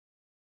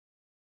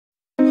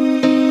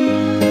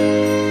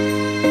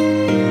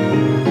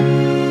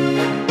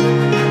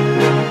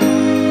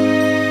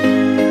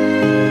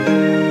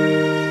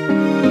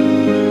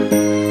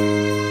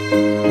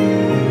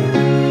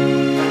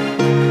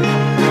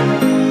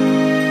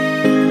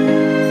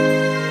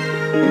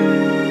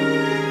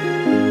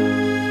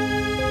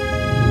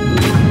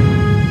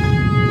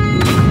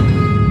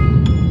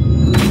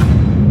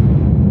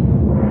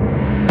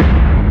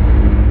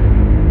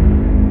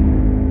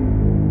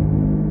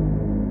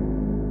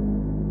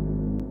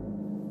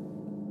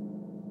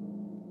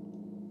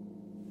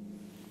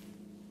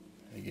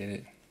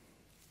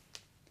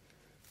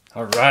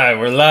All right,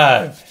 we're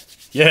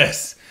live.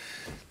 Yes.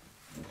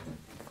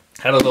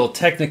 Had a little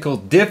technical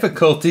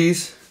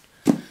difficulties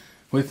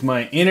with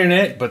my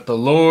internet, but the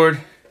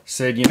Lord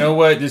said, you know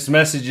what? This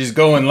message is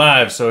going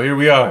live, so here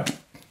we are.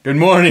 Good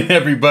morning,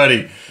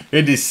 everybody.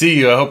 Good to see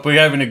you. I hope we're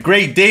having a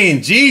great day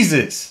in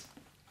Jesus.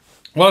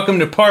 Welcome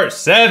to part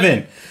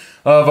 7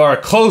 of our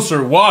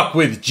Closer Walk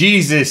with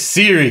Jesus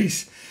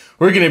series.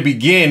 We're going to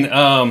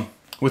begin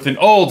with an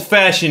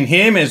old-fashioned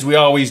hymn, as we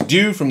always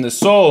do, from the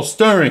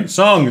soul-stirring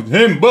Songs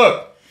Hymn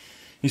Book.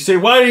 You say,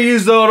 why do you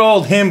use the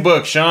old hymn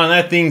book, Sean?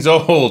 That thing's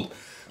old.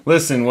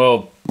 Listen,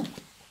 well,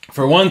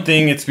 for one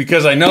thing, it's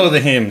because I know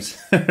the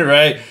hymns,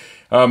 right?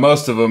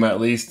 Most of them,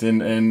 at least.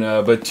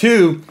 But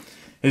two,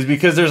 is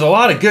because there's a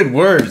lot of good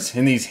words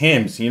in these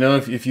hymns. You know,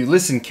 if you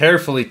listen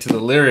carefully to the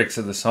lyrics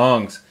of the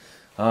songs,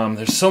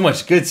 there's so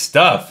much good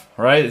stuff,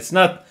 right? It's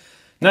not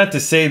to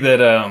say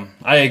that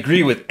I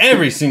agree with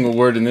every single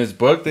word in this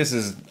book. This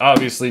is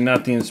obviously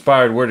not the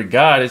inspired word of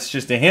God. It's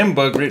just a hymn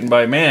book written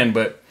by man.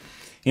 But,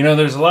 you know,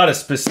 there's a lot of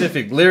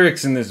specific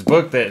lyrics in this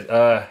book that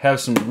have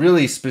some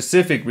really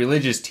specific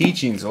religious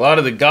teachings. A lot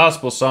of the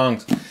gospel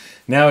songs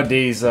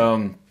nowadays,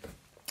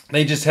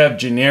 they just have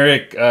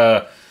generic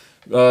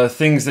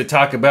things that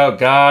talk about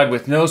God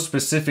with no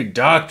specific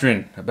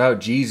doctrine about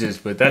Jesus.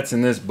 But that's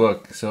in this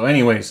book. So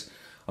anyways,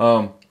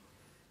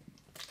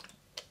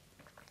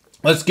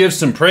 let's give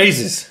some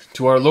praises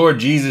to our Lord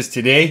Jesus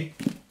today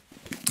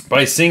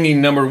by singing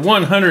number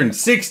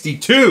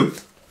 162.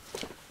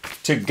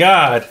 To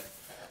God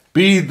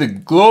be the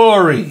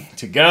glory.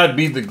 To God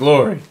be the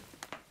glory.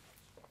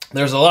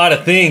 There's a lot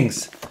of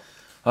things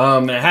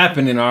that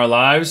happen in our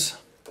lives,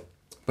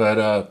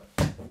 but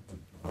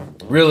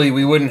really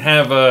we wouldn't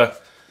have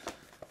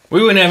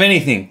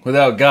anything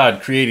without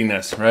God creating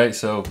us, right?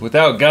 So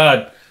without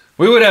God,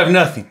 we would have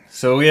nothing.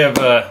 So we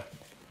have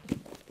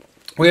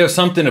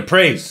something to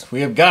praise.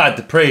 We have God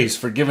to praise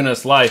for giving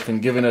us life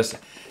and giving us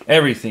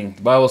everything.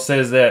 The Bible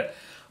says that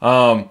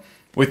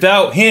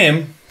without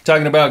Him,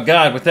 talking about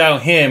God,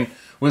 without Him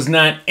was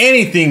not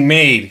anything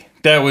made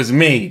that was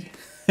made.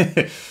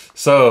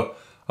 So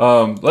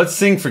let's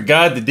sing for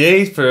God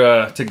today.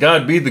 To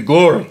God be the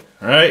glory.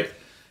 All right,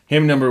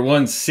 hymn number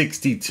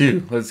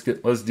 162. Let's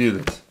do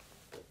this.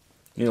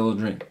 Get a little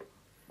drink.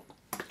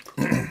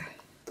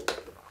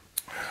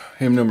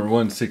 Hymn number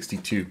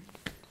 162.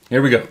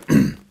 Here we go.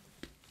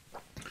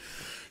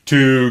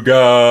 To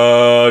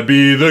God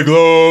be the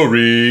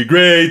glory,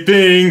 great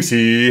things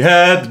He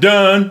hath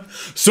done.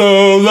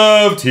 So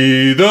loved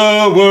He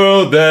the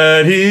world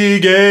that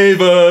He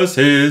gave us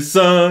His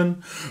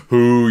Son,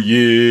 who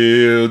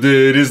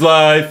yielded His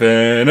life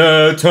an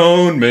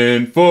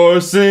atonement for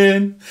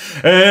sin,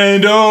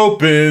 and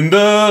opened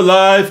the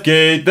life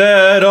gate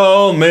that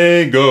all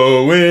may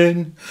go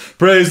in.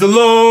 Praise the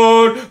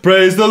Lord,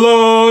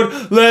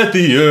 let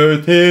the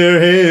earth hear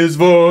His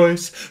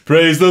voice.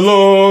 Praise the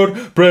Lord,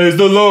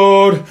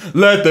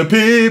 let the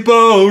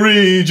people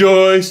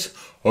rejoice.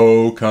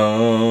 Oh,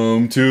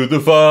 come to the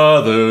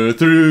Father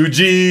through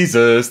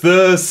Jesus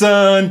the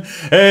Son,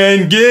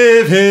 and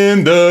give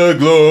Him the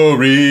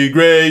glory,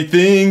 great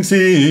things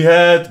He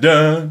hath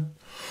done.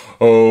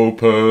 O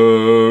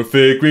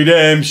perfect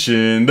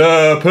redemption,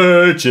 the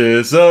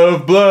purchase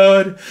of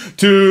blood,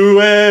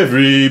 to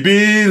every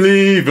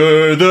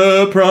believer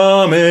the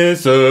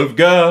promise of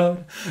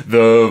God.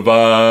 The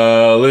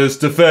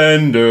vilest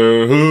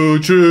offender who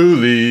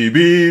truly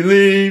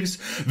believes,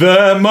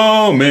 that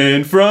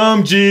moment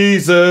from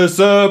Jesus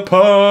a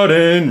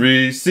pardon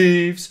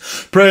receives.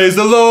 Praise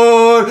the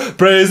Lord,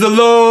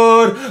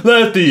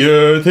 let the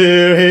earth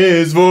hear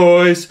His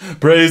voice.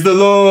 Praise the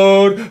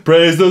Lord,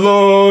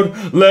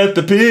 let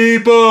the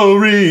people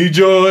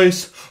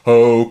rejoice.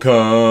 Oh,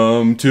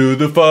 come to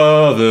the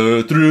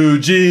Father through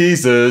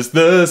Jesus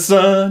the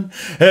Son,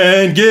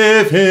 and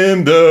give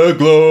Him the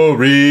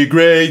glory,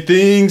 great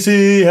things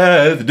He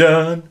hath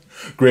done.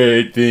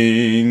 Great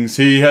things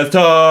He hath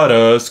taught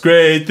us,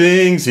 great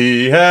things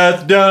He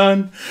hath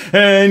done,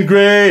 and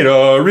great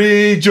our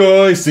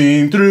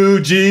rejoicing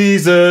through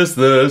Jesus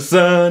the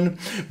Son.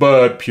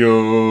 But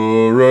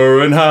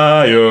purer and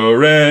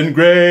higher and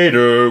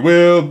greater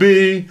will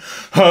be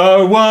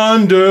our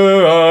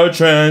wonder, our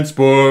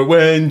transport,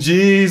 when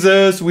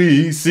Jesus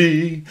we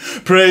see.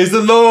 Praise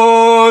the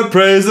Lord,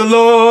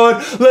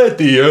 let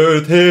the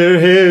earth hear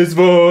His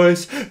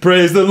voice.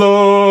 Praise the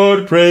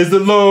Lord,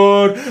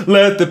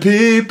 let the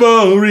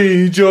people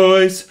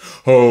rejoice.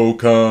 Oh,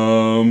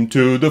 come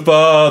to the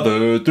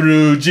Father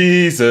through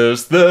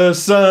Jesus the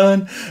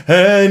Son,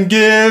 and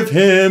give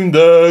Him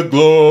the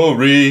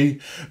glory,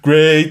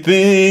 great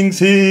things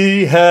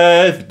He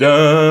hath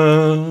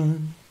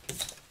done.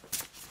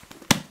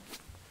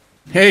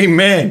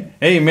 Amen.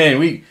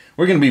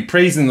 We're going to be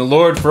praising the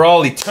Lord for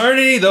all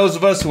eternity. Those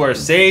of us who are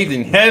saved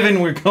in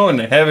heaven, we're going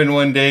to heaven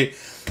one day.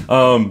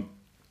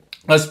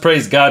 Let's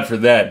praise God for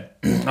that.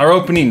 Our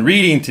opening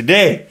reading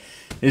today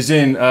is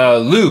in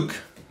Luke,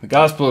 the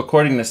Gospel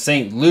according to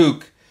St.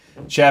 Luke,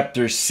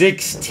 chapter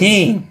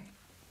 16.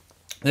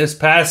 This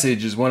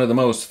passage is one of the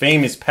most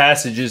famous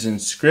passages in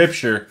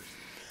Scripture.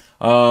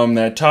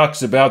 that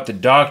talks about the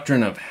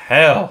doctrine of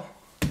hell.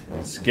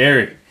 It's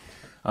scary.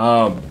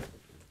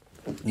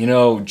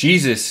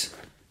 Jesus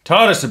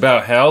taught us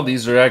about hell.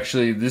 This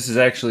is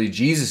actually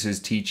Jesus's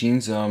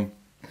teachings.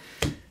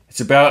 It's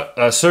about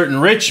a certain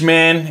rich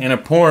man and a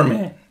poor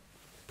man.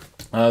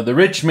 The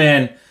rich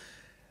man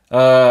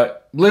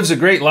lives a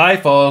great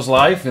life all his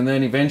life, and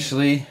then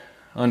eventually,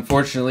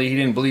 unfortunately, he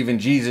didn't believe in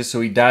Jesus,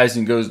 so he dies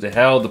and goes to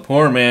hell. The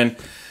poor man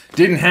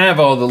didn't have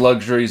all the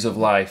luxuries of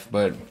life,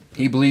 but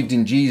he believed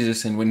in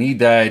Jesus, and when he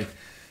died,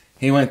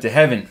 he went to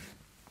heaven.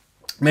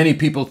 Many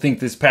people think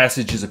this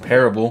passage is a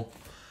parable.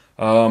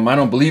 I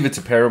don't believe it's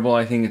a parable.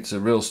 I think it's a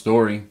real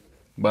story.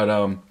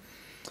 But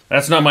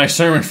that's not my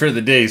sermon for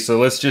the day. So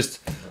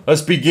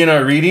let's begin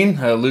our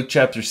reading. Luke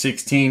chapter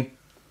 16.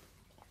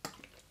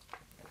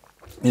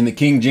 In the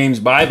King James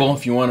Bible,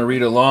 if you want to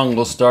read along,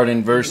 we'll start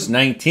in verse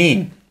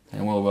 19.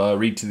 And we'll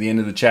read to the end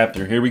of the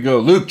chapter. Here we go.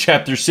 Luke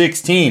chapter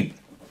 16.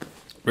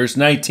 Verse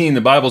 19,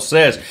 the Bible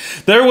says,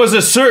 "There was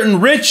a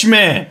certain rich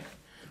man,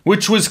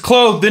 which was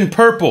clothed in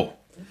purple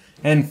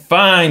and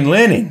fine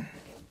linen,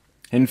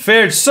 and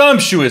fared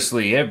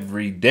sumptuously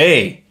every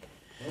day.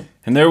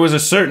 And there was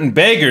a certain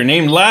beggar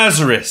named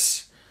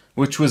Lazarus,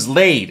 which was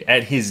laid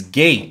at his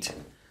gate,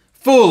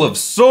 full of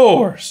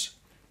sores,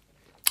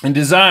 and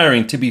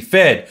desiring to be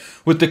fed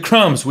with the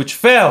crumbs which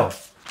fell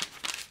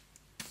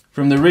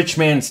from the rich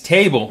man's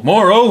table.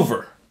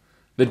 Moreover,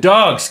 the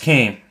dogs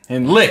came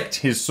and licked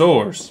his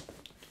sores.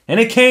 And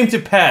it came to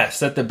pass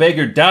that the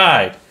beggar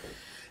died,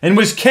 and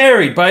was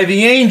carried by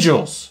the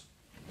angels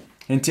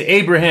into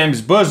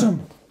Abraham's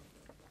bosom.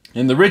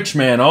 And the rich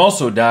man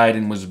also died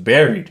and was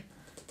buried.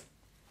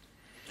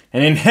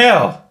 And in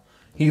hell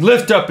he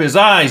lift up his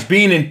eyes,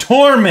 being in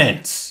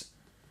torments,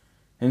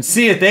 and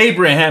seeth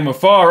Abraham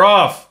afar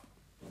off,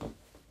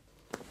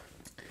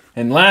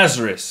 and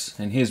Lazarus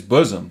in his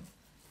bosom.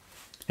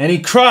 And he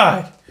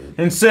cried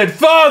and said,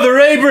 Father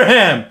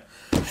Abraham,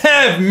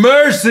 have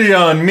mercy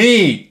on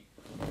me,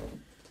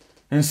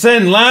 and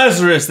send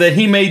Lazarus that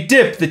he may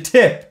dip the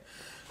tip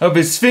of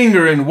his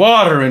finger in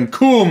water and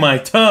cool my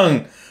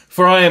tongue,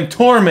 for I am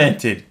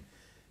tormented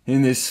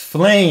in this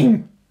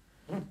flame.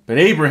 But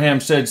Abraham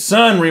said,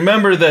 Son,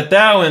 remember that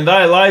thou in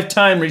thy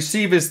lifetime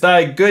receivest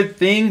thy good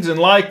things, and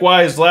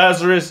likewise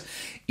Lazarus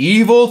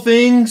evil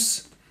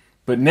things.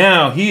 But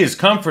now he is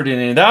comforted,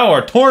 and thou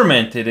art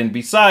tormented. And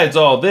besides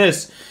all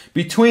this,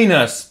 between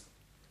us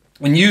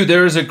and you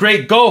there is a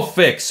great gulf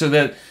fixed, so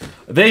that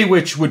they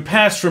which would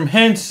pass from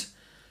hence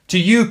to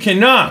you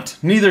cannot,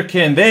 neither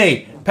can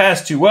they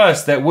pass to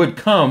us that would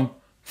come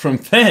from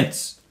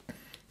thence.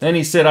 Then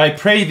he said, I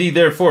pray thee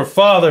therefore,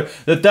 Father,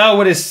 that thou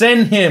wouldest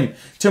send him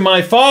to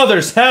my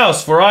father's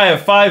house, for I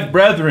have 5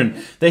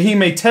 brethren, that he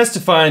may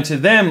testify unto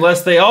them,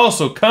 lest they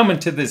also come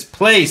into this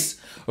place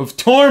of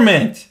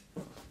torment.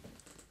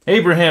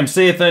 Abraham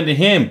saith unto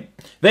him,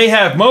 They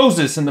have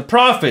Moses and the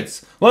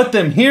prophets, let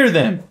them hear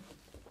them.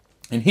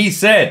 And he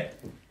said,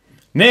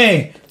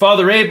 Nay,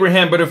 Father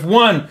Abraham, but if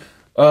one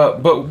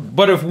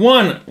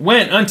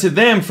went unto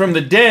them from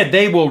the dead,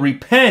 they will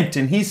repent.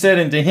 And he said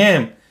unto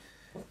him,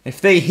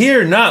 If they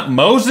hear not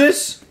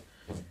Moses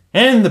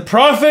and the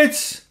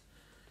prophets,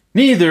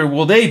 neither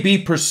will they be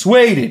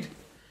persuaded,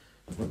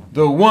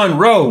 though one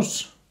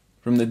rose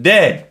from the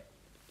dead.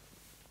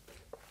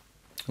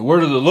 The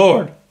word of the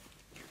Lord.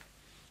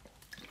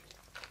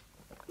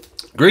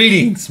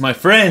 Greetings, my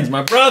friends,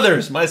 my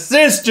brothers, my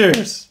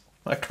sisters,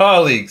 my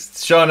colleagues.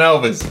 It's Sean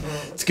Elvis.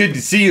 It's good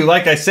to see you.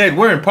 Like I said,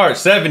 we're in part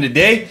 7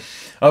 today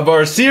of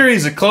our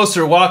series, A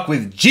Closer Walk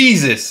with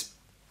Jesus,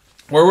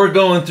 where we're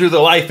going through the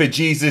life of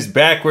Jesus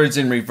backwards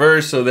and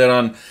reverse, so that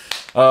on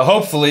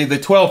hopefully the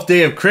 12th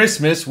day of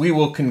Christmas, we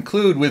will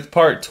conclude with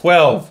part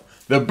 12,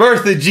 the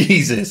birth of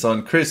Jesus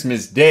on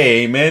Christmas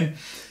Day. Amen.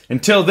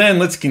 Until then,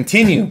 let's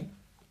continue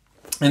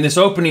in this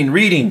opening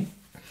reading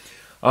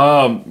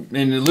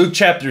in Luke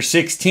chapter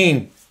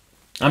 16.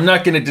 I'm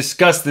not going to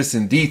discuss this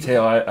in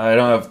detail. I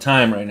don't have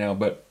time right now,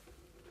 but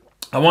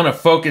I want to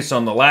focus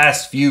on the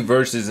last few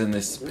verses in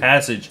this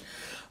passage.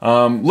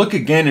 Look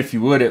again, if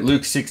you would, at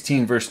Luke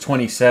 16, verse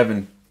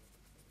 27.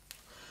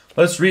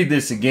 Let's read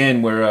this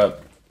again, where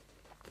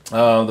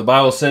the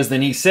Bible says,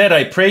 Then he said,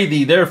 I pray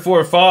thee,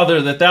 therefore,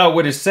 Father, that thou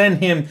wouldest send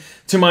him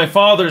to my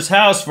father's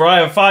house, for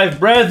I have 5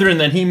 brethren,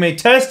 that he may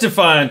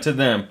testify unto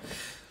them,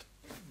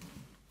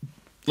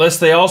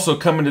 lest they also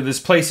come into this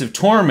place of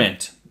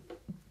torment.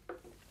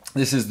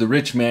 This is the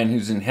rich man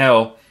who's in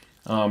hell,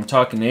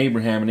 talking to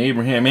Abraham, and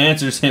Abraham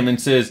answers him and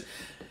says,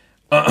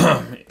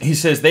 he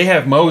says, They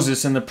have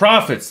Moses and the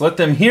prophets, let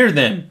them hear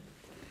them.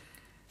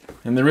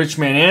 And the rich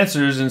man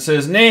answers and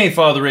says, Nay,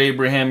 Father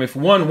Abraham, if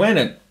one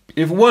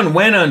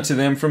went unto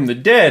them from the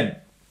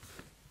dead,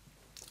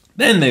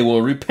 then they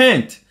will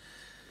repent.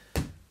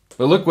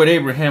 But look what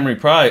Abraham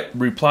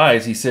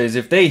replies. He says,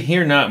 If they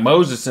hear not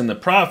Moses and the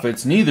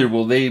prophets, neither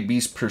will they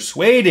be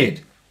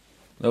persuaded,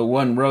 though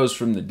one rose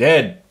from the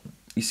dead.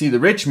 You see, the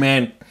rich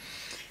man,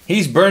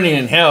 he's burning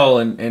in hell,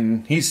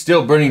 and he's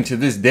still burning to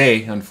this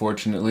day,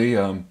 unfortunately.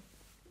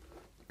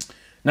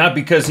 Not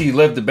because he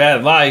lived a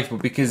bad life,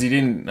 but because he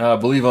didn't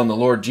believe on the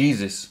Lord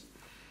Jesus.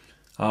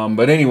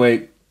 But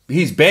anyway,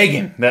 he's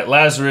begging that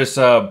Lazarus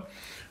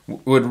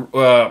would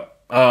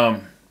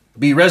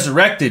be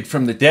resurrected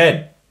from the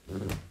dead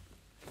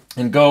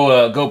and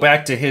go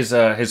back to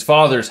his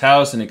father's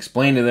house and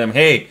explain to them,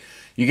 hey,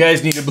 you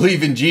guys need to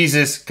believe in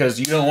Jesus because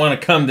you don't want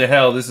to come to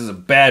hell. This is a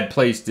bad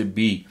place to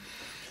be.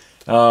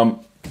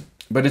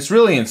 But it's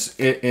really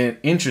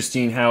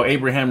interesting how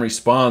Abraham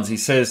responds. He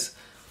says,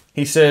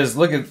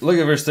 look at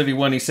verse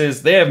 31. He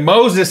says, they have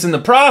Moses and the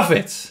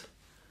prophets.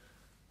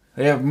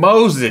 They have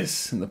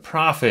Moses and the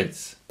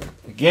prophets.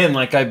 Again,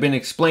 like I've been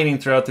explaining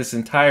throughout this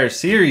entire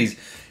series,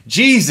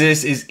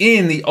 Jesus is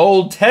in the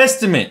Old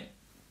Testament.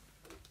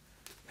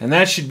 And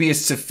that should be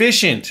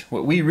sufficient.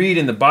 What we read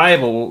in the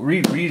Bible, what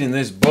we read in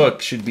this book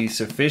should be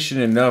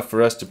sufficient enough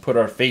for us to put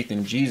our faith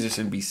in Jesus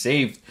and be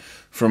saved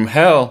from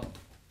hell.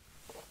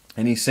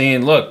 And he's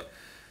saying, look,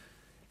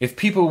 if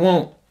people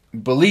won't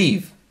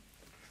believe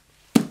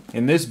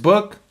in this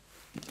book,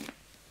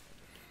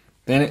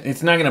 then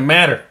it's not going to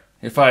matter.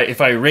 If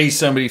I raise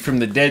somebody from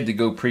the dead to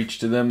go preach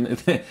to them,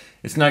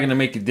 it's not going to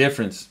make a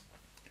difference.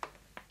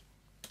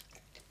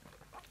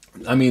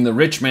 I mean, the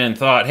rich man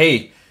thought,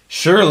 hey,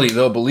 surely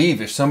they'll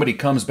believe if somebody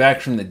comes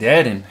back from the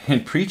dead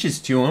and preaches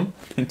to them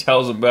and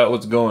tells them about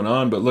what's going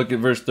on. But look at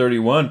verse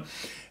 31.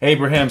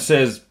 Abraham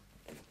says,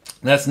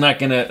 that's not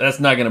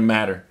gonna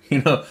matter.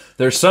 You know,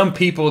 there's some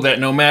people that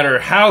no matter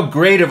how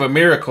great of a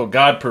miracle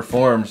God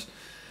performs,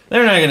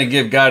 they're not going to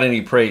give God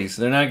any praise.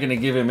 They're not going to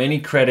give him any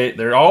credit.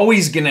 They're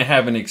always going to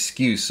have an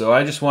excuse. So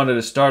I just wanted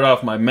to start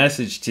off my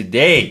message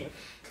today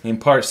in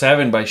part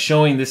 7 by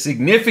showing the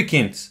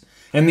significance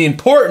and the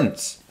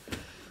importance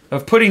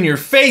of putting your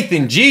faith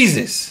in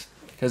Jesus.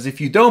 Because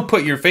if you don't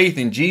put your faith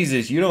in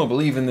Jesus, you don't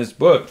believe in this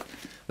book.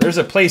 There's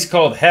a place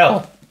called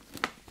hell.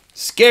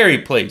 Scary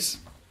place.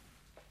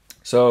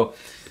 So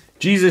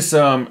Jesus,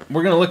 we're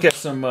going to look at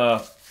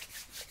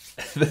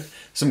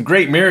some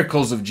great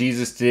miracles of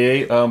Jesus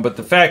today, but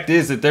the fact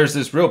is that there's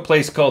this real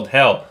place called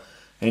hell.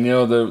 And you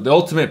know, the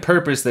ultimate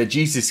purpose that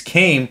Jesus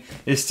came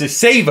is to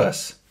save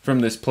us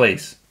from this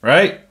place,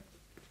 right?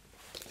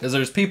 Because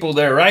there's people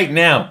there right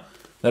now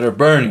that are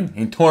burning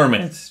in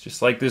torments,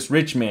 just like this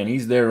rich man.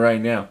 He's there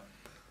right now.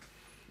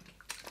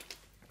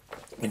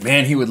 And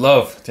man, he would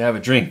love to have a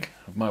drink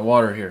of my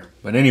water here.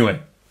 But anyway,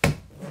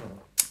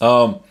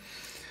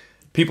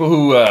 people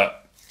who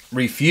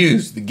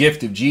refuse the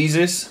gift of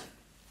Jesus,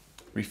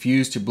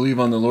 refuse to believe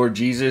on the Lord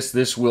Jesus,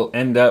 this will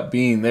end up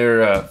being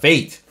their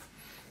fate.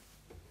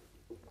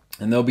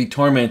 And they'll be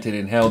tormented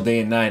in hell day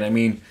and night. I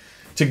mean,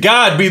 to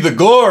God be the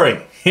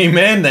glory,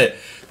 amen,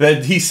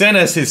 that he sent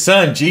us his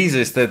son,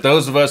 Jesus, that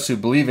those of us who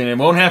believe in him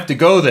won't have to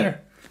go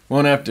there.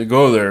 Won't have to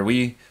go there.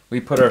 We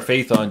put our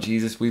faith on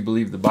Jesus. We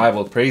believe the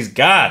Bible. Praise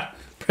God.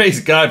 Praise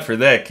God for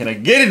that. Can I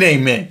get an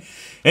amen?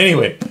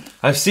 Anyway,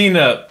 I've seen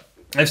a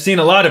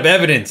lot of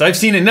evidence. I've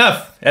seen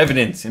enough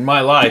evidence in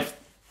my life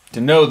to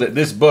know that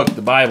this book,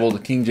 the Bible, the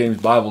King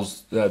James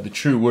Bible's the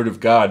true Word of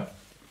God.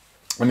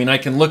 I mean, I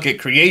can look at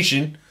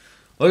creation.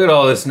 Look at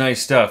all this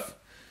nice stuff.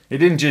 It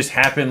didn't just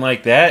happen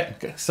like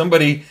that.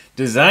 Somebody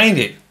designed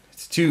it.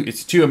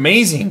 It's too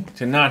amazing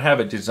to not have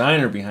a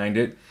designer behind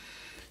it.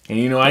 And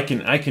you know, I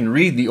can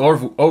read the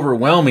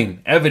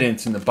overwhelming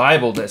evidence in the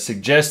Bible that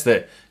suggests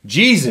that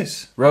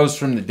Jesus rose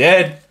from the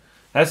dead.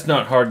 That's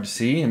not hard to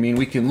see. I mean,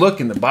 we can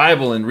look in the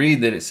Bible and read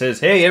that it says,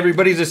 hey,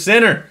 everybody's a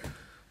sinner.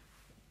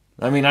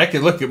 I mean, I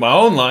could look at my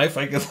own life.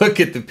 I could look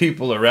at the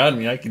people around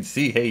me. I can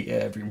see, hey,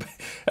 yeah,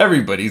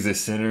 everybody's a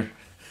sinner.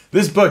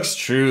 This book's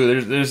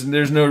true.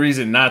 There's no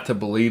reason not to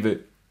believe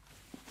it.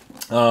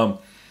 And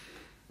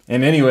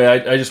anyway,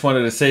 I just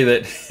wanted to say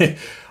that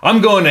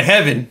I'm going to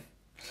heaven,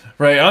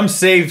 right? I'm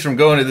saved from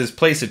going to this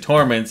place of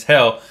torments,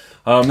 hell.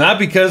 Not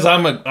because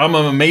I'm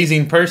an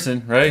amazing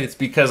person, right? It's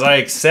because I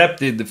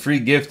accepted the free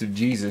gift of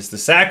Jesus, the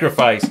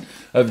sacrifice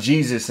of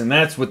Jesus, and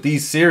that's what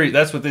this series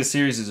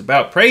is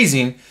about,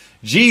 praising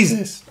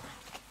Jesus.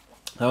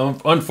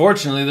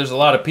 Unfortunately, there's a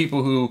lot of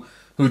people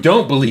who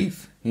don't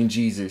believe in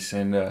Jesus,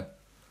 and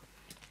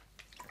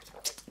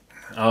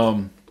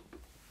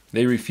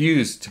they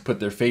refuse to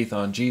put their faith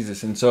on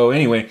Jesus. And so,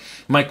 anyway,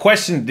 my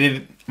question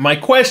today,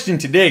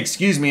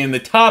 and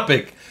the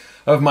topic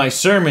of my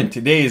sermon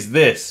today is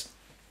this: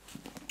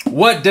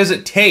 what does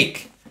it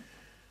take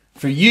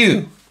for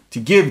you to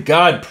give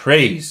God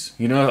praise?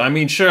 You know, I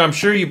mean, I'm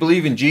sure you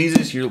believe in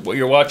Jesus.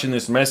 You're watching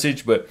this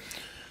message, but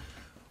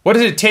what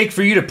does it take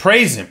for you to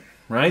praise him,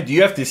 right? Do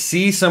you have to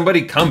see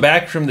somebody come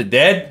back from the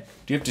dead?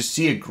 Do you have to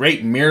see a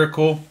great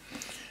miracle?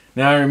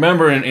 Now, I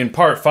remember in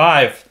part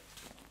 5,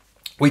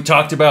 we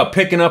talked about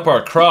picking up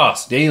our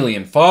cross daily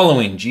and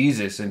following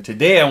Jesus. And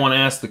today I want to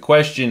ask the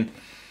question,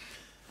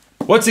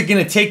 what's it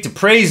going to take to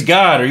praise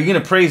God? Are you going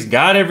to praise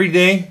God every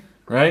day,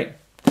 right?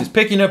 Is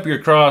picking up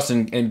your cross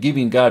and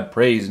giving God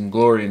praise and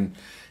glory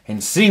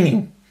and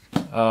singing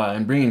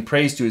and bringing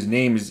praise to his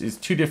name is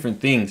two different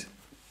things.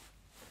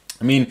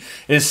 I mean,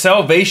 is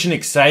salvation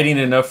exciting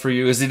enough for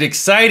you? Is it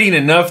exciting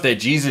enough that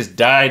Jesus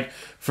died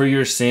for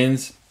your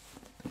sins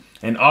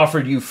and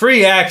offered you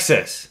free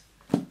access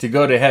to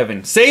go to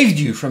heaven, saved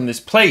you from this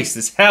place,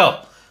 this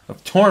hell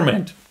of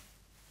torment?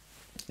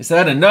 Is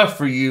that enough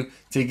for you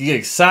to get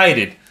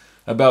excited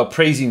about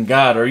praising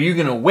God? Or are you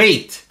going to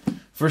wait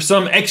for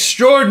some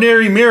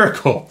extraordinary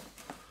miracle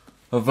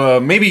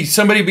of maybe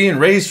somebody being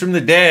raised from the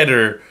dead,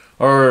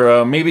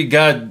 or maybe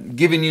God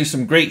giving you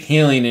some great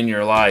healing in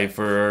your life,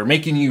 or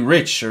making you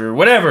rich, or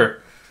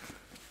whatever?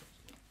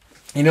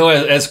 You know,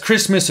 as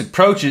Christmas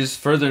approaches,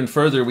 further and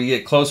further we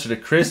get closer to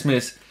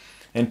Christmas,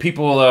 and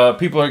people are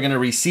going to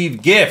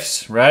receive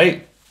gifts,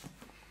 right?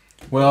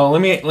 Well,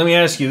 let me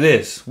ask you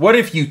this. What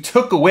if you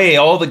took away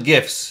all the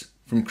gifts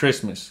from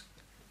Christmas?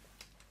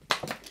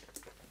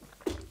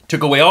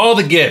 Took away all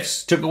the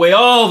gifts, took away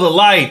all the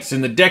lights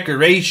and the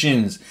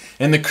decorations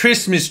and the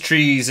Christmas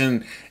trees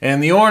and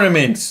the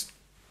ornaments.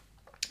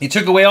 He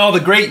took away all the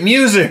great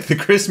music, the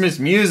Christmas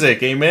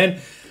music, amen?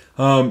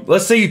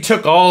 Let's say you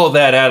took all of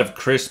that out of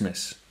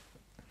Christmas.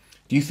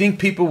 Do you think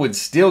people would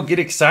still get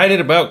excited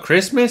about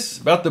Christmas?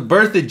 About the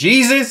birth of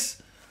Jesus?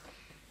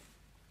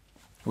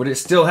 Would it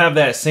still have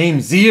that same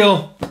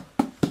zeal?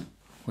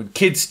 Would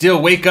kids still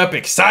wake up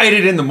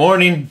excited in the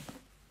morning?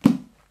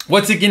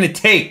 What's it going to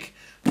take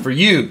for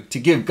you to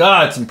give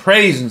God some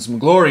praise and some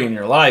glory in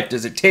your life?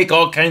 Does it take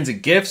all kinds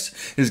of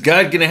gifts? Is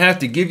God going to have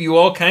to give you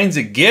all kinds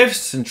of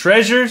gifts and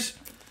treasures?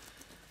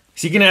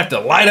 Is he going to have to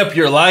light up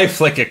your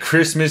life like a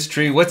Christmas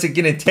tree? What's it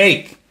going to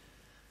take?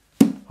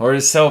 Or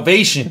is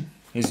salvation,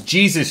 is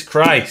Jesus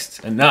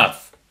Christ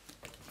enough?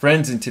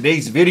 Friends, in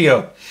today's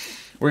video,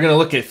 we're going to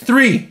look at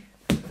 3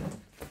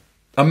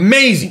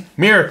 amazing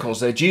miracles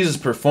that Jesus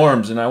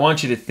performs, and I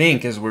want you to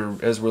think as we're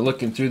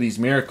looking through these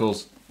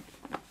miracles,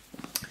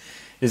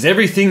 is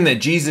everything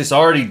that Jesus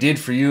already did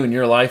for you in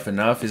your life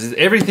enough? Is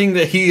everything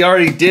that he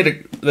already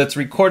did that's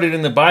recorded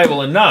in the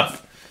Bible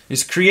enough?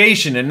 Is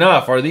creation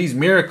enough? Are these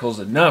miracles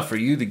enough for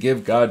you to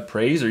give God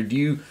praise, or do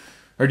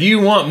you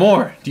want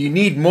more? Do you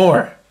need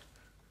more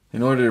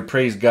in order to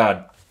praise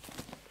God?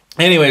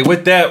 Anyway,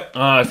 with that,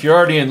 if you're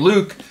already in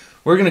Luke,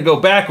 we're going to go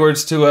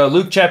backwards to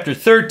Luke chapter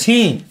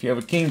 13. If you have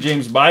a King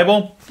James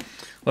Bible,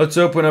 let's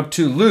open up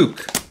to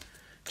Luke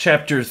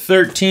chapter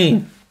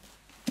 13.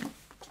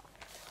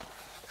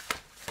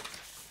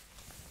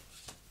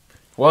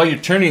 While you're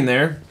turning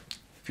there,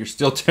 if you're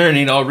still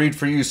turning, I'll read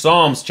for you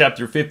Psalms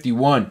chapter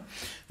 51,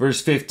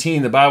 verse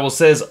 15. The Bible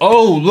says,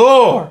 "O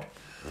Lord,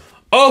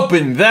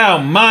 open thou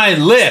my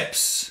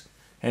lips,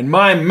 and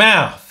my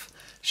mouth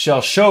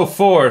shall show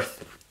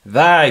forth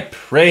thy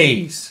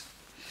praise."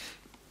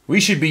 We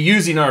should be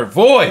using our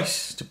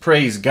voice to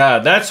praise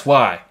God. That's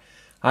why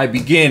I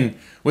begin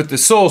with the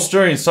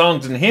soul-stirring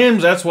songs and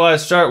hymns. That's why I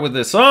start with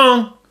the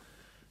song.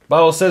 The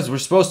Bible says we're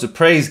supposed to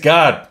praise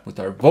God with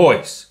our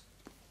voice.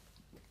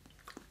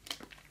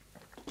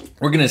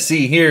 We're going to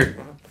see here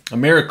a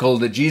miracle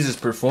that Jesus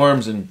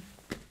performs and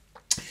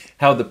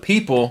how the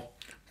people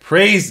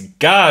praise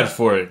God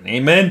for it.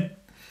 Amen?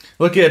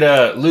 Look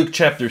at Luke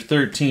chapter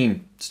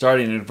 13,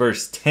 starting at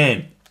verse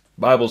 10.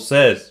 The Bible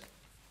says,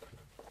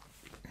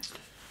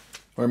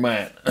 where am I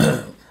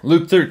at?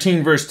 Luke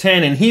 13, verse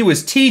 10. "And he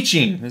was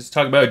teaching," let's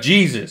talk about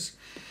Jesus,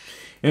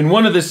 "in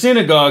one of the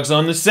synagogues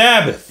on the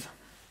Sabbath."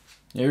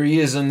 There he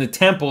is in the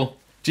temple.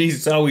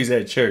 Jesus always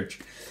at church.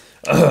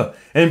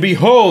 "And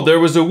behold, there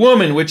was a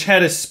woman which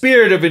had a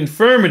spirit of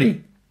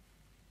infirmity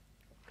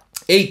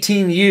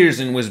 18 years,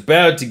 and was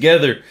bowed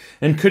together,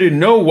 and could in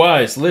no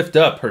wise lift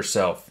up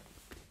herself.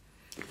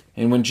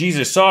 And when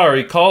Jesus saw her,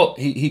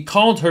 he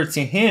called her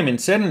to him,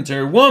 and said unto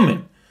her,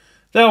 Woman,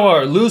 thou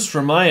art loosed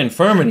from thy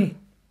infirmity.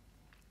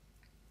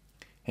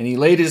 And he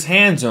laid his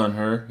hands on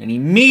her, and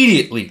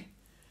immediately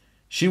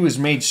she was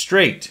made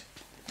straight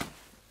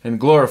and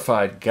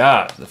glorified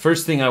God." The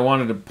first thing I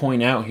wanted to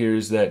point out here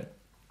is that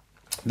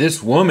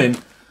this woman,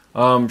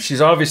 she's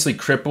obviously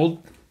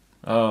crippled.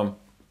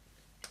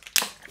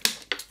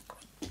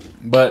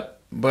 But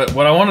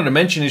what I wanted to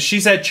mention is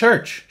she's at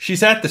church.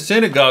 She's at the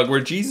synagogue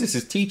where Jesus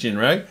is teaching,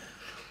 right?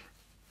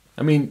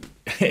 I mean,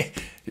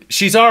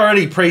 she's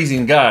already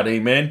praising God,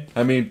 amen?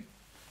 I mean,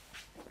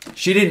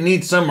 she didn't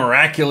need some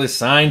miraculous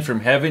sign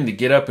from heaven to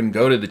get up and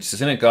go to the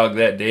synagogue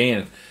that day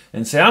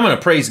and say, I'm going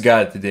to praise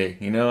God today.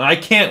 You know, I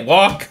can't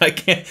walk.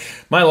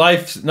 My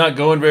life's not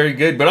going very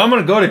good, but I'm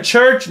going to go to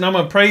church and I'm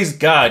going to praise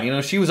God. You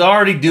know, she was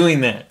already doing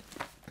that.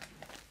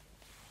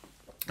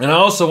 And I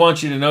also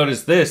want you to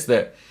notice this,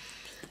 that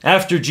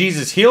after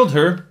Jesus healed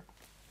her,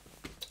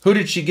 who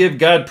did she give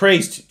God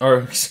praise to? Or,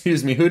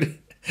 excuse me, who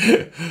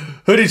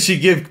did she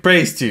give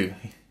praise to?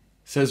 It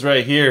says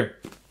right here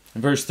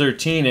in verse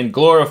 13, and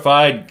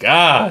glorified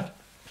God.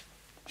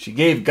 She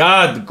gave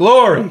God the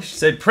glory. She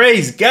said,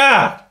 praise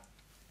God.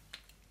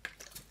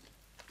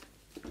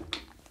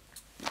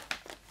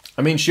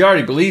 I mean, she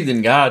already believed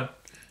in God.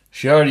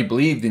 She already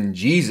believed in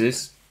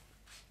Jesus.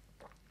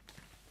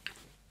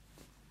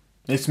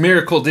 This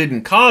miracle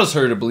didn't cause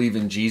her to believe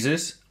in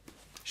Jesus.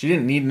 She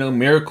didn't need no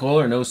miracle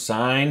or no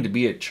sign to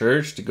be at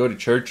church, to go to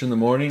church in the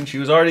morning. She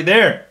was already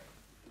there.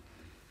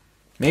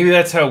 Maybe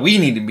that's how we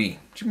need to be.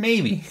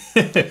 Maybe.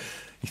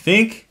 You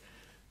think?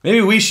 Maybe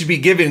we should be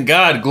giving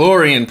God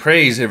glory and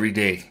praise every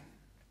day.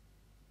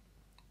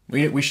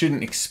 We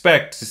shouldn't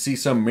expect to see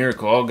some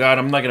miracle. Oh God,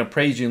 I'm not going to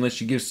praise you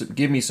unless you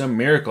give me some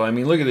miracle. I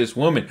mean, look at this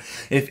woman.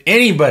 If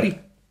anybody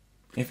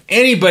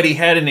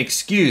had an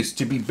excuse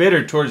to be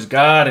bitter towards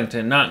God and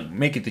to not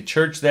make it to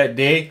church that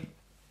day,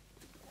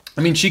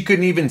 I mean, she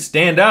couldn't even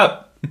stand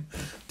up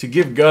to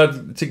give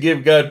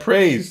God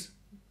praise.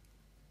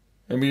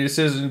 I mean, it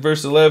says in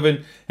verse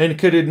 11, and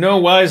could in no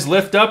wise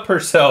lift up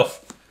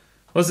herself.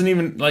 Wasn't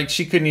even like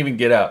she couldn't even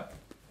get up.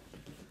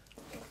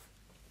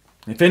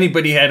 If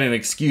anybody had an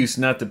excuse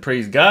not to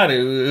praise God,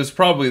 it was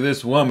probably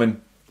this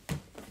woman.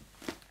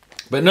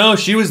 But no,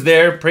 she was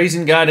there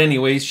praising God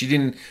anyways. She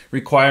didn't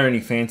require any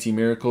fancy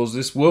miracles.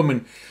 This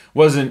woman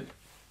wasn't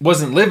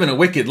living a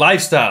wicked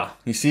lifestyle.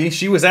 You see,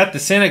 she was at the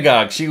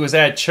synagogue. She was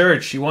at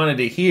church. She wanted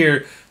to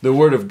hear the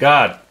word of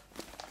God.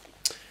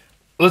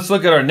 Let's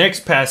look at our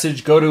next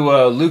passage. Go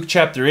to Luke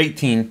chapter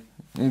 18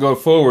 and go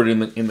forward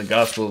in the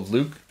Gospel of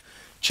Luke.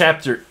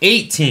 Chapter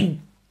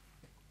 18.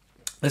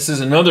 This is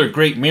another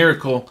great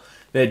miracle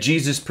that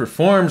Jesus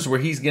performs where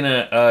he's going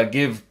to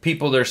give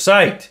people their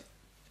sight.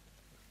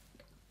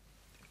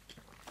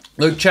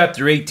 Luke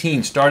chapter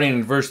 18, starting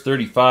in verse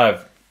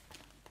 35.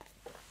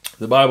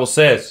 The Bible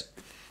says,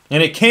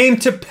 and it came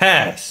to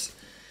pass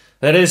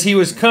that as he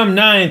was come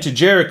nigh unto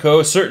Jericho,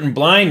 a certain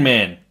blind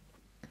man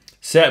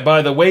sat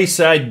by the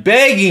wayside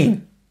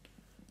begging.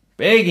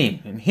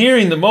 And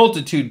hearing the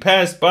multitude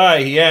pass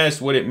by, he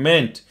asked what it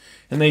meant.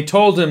 And they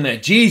told him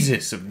that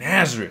Jesus of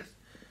Nazareth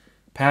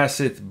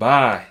passeth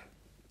by.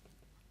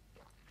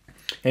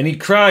 And he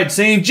cried,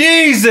 saying,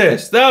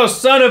 Jesus, thou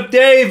son of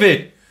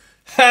David,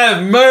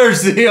 have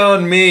mercy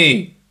on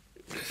me.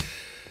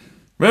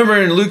 Remember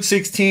in Luke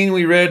 16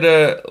 we read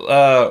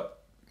the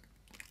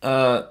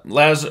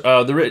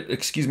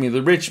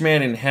rich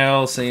man in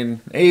hell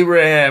saying,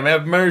 Abraham,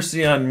 have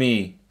mercy on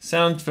me.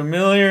 Sound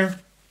familiar?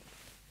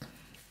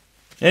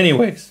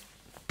 Anyways,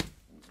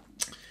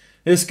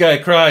 this guy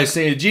cries,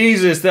 saying,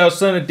 Jesus, thou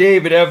son of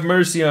David, have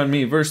mercy on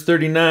me. Verse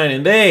 39,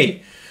 and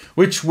they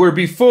which were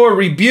before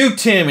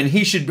rebuked him, and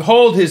he should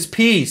hold his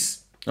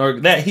peace, or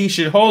that he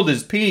should hold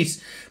his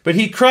peace. But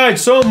he cried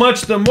so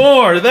much the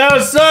more, thou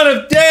son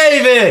of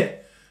David,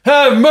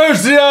 have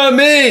mercy on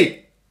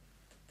me.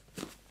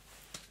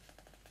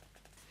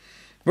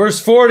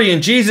 Verse 40,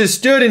 and Jesus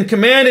stood and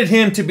commanded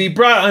him to be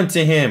brought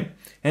unto him.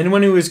 And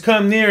when he was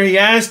come near, he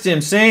asked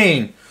him,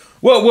 saying,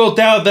 what wilt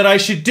thou that I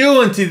should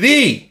do unto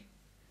thee?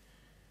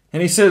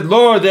 And he said,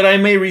 Lord, that I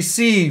may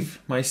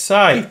receive my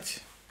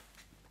sight.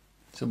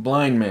 It's a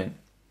blind man.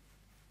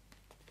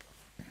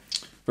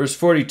 Verse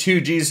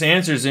 42, Jesus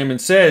answers him and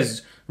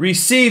says,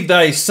 receive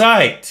thy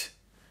sight.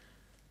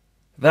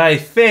 Thy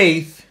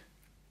faith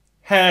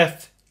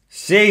hath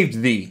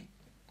saved thee.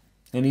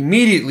 And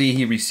immediately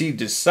he received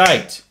his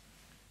sight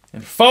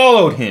and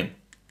followed him,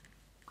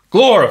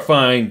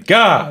 glorifying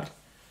God.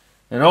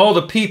 And all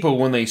the people,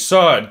 when they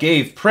saw it,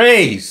 gave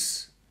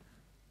praise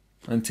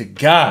unto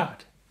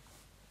God.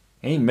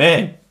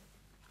 Amen.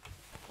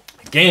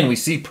 Again, we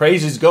see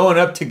praises going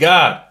up to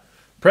God.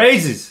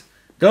 Praises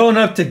going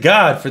up to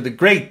God for the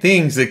great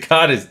things that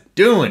God is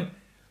doing.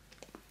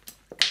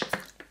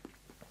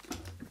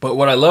 But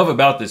what I love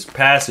about this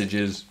passage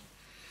is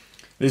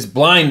this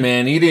blind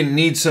man, he didn't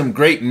need some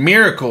great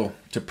miracle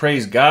to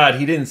praise God.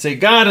 He didn't say,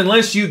 God,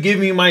 unless you give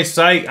me my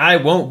sight, I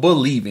won't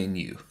believe in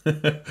you.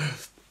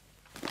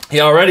 He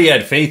already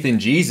had faith in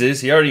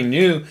Jesus. He already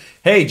knew,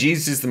 hey,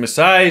 Jesus is the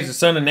Messiah, he's the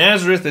son of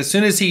Nazareth. As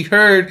soon as he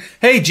heard,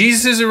 hey,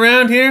 Jesus is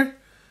around here.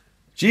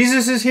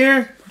 Jesus is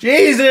here.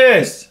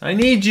 Jesus, I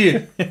need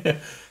you.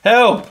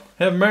 Help,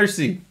 have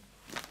mercy.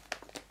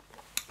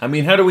 I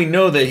mean, how do we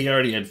know that he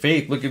already had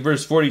faith? Look at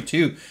verse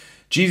 42.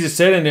 Jesus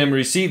said unto him,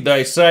 receive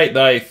thy sight,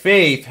 thy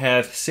faith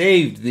hath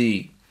saved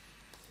thee.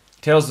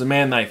 Tells the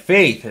man, thy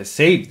faith has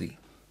saved thee.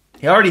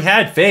 He already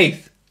had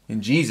faith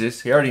in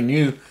Jesus. He already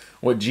knew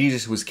what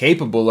Jesus was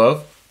capable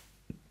of.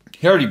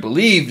 He already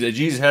believed that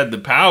Jesus had the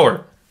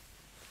power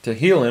to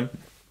heal him.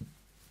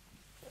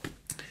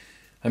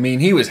 I mean,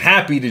 he was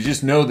happy to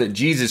just know that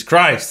Jesus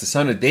Christ, the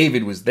Son of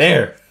David, was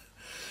there.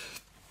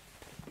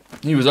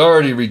 He was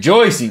already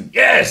rejoicing.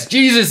 Yes,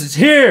 Jesus is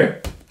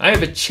here. I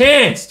have a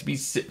chance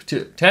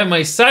to have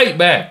my sight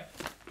back.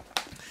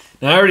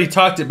 Now, I already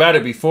talked about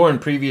it before in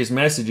previous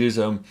messages.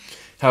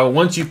 How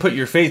once you put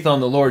your faith on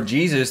the Lord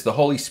Jesus, the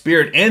Holy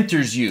Spirit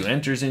enters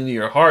into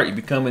your heart. You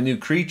become a new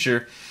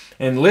creature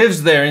and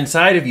lives there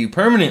inside of you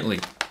permanently.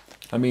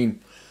 I mean,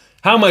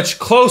 how much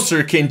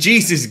closer can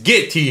Jesus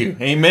get to you,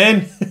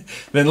 amen,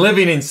 than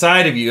living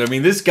inside of you? I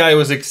mean, this guy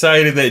was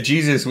excited that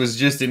Jesus was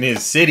just in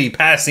his city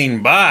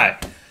passing by.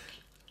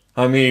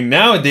 I mean,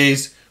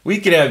 nowadays, we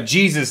could have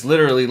Jesus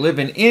literally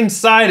living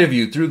inside of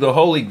you through the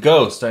Holy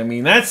Ghost. I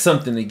mean, that's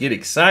something to get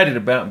excited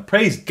about, and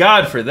praise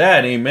God for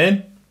that,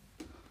 amen.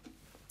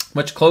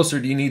 Much closer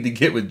do you need to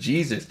get with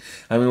Jesus?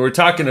 I mean, we're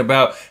talking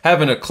about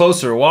having a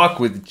closer walk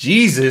with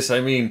Jesus.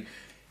 I mean,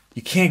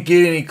 you can't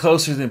get any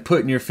closer than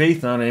putting your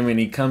faith on him and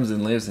he comes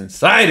and lives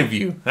inside of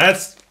you.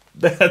 That's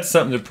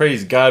something to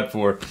praise God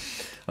for.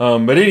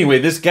 But anyway,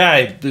 this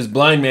guy, this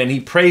blind man, he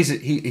prays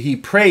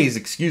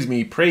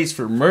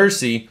for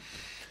mercy.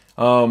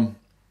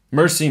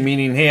 Mercy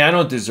meaning, hey, I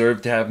don't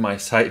deserve to have my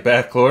sight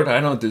back, Lord.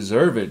 I don't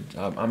deserve it.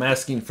 I'm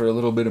asking for a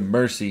little bit of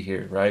mercy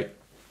here, right?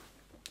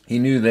 He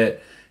knew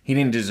that he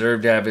didn't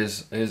deserve to have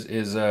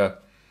his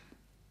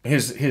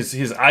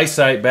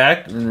eyesight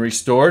back and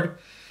restored.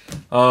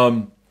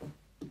 And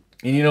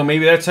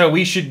maybe that's how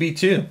we should be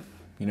too.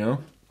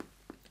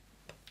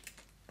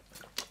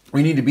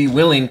 We need to be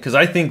willing, because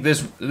I think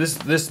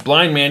this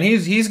blind man,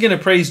 he's going to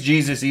praise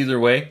Jesus either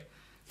way.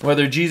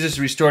 Whether Jesus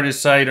restored his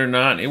sight or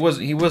not, he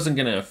wasn't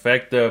going to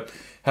affect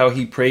how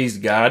he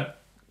praised God.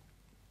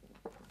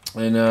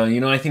 And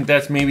I think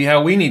that's maybe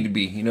how we need to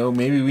be.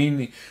 Maybe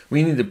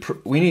we need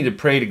to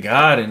pray to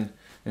God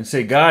and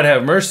say, God,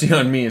 have mercy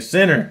on me, a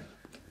sinner.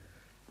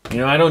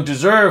 I don't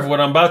deserve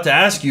what I'm about to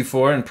ask you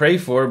for and pray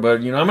for,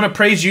 but I'm going to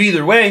praise you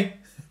either way.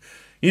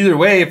 Either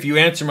way, if you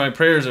answer my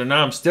prayers or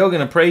not, I'm still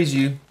going to praise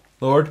you,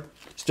 Lord.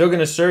 Still going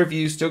to serve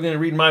you, still going to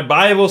read my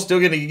Bible, still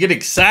going to get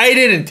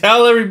excited and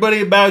tell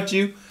everybody about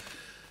you.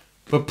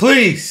 But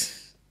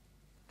please,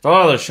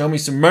 Father, show me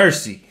some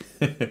mercy.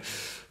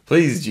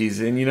 Please,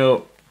 Jesus.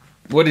 And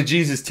what did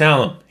Jesus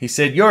tell him? He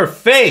said, your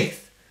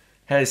faith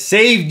has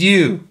saved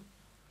you.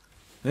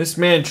 This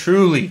man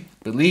truly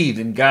believed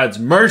in God's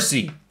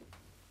mercy.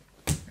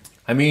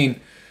 I mean,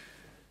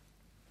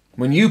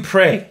 when you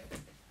pray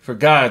for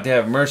God to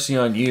have mercy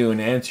on you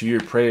and answer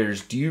your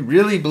prayers, do you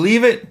really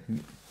believe it?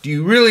 Do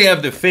you really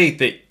have the faith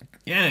that,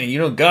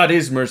 God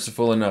is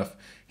merciful enough?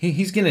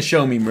 He's going to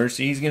show me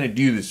mercy. He's going to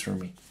do this for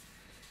me.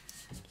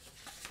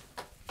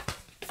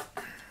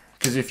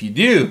 Because if you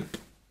do,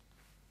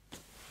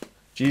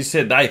 Jesus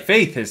said, thy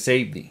faith has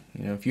saved thee.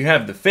 If you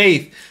have the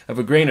faith of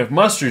a grain of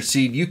mustard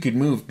seed, you could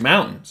move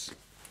mountains.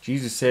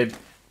 Jesus said,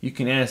 you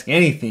can ask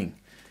anything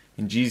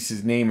in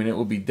Jesus' name and it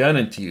will be done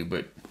unto you.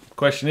 But the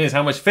question is,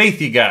 how much faith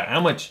you got?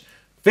 How much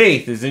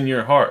faith is in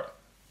your heart?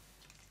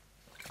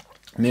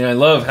 I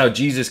love how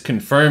Jesus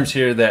confirms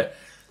here that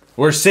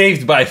we're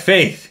saved by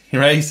faith,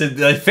 right? He said,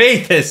 thy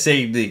faith has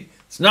saved thee.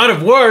 It's not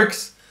of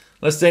works,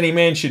 lest any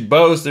man should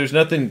boast. There's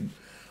nothing...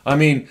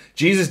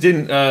 Jesus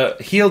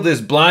didn't heal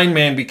this blind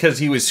man because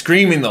he was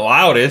screaming the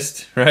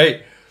loudest,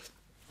 right?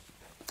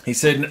 He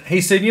said,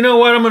 you know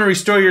what? I'm going to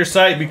restore your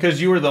sight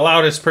because you were the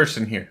loudest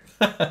person here.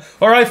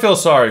 Or I feel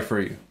sorry for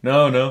you.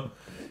 No.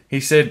 He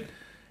said,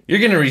 you're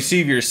going to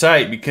receive your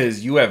sight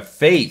because you have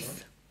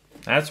faith.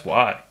 That's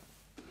why.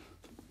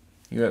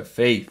 You have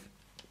faith.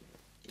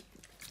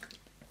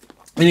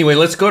 Anyway,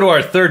 let's go to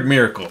our third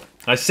miracle.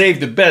 I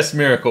saved the best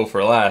miracle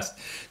for last.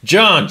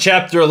 John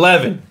chapter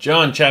 11.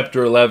 John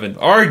chapter 11.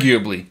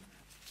 Arguably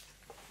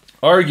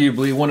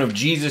one of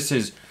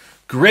Jesus'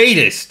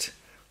 greatest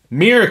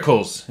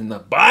miracles in the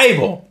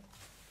Bible.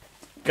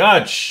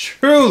 God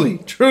truly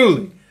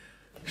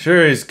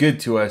sure is good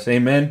to us.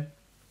 Amen.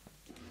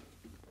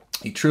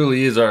 He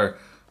truly is our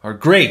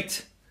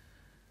great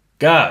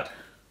God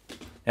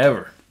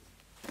ever.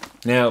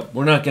 Now,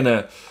 we're not going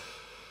to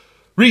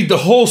read the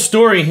whole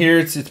story here.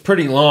 It's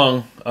pretty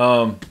long.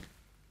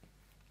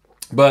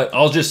 But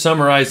I'll just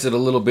summarize it a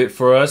little bit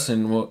for us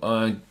and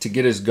to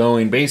get us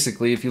going.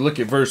 Basically, if you look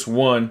at verse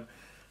 1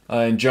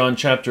 in John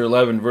chapter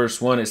 11,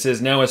 verse 1, it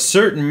says, now a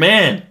certain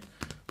man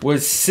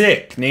was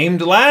sick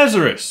named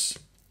Lazarus.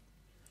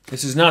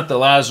 This is not the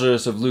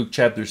Lazarus of Luke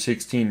chapter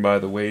 16, by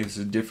the way. This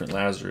is a different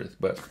Lazarus.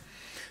 But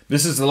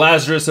this is the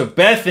Lazarus of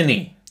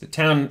Bethany, the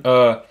town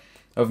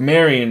of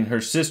Mary and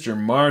her sister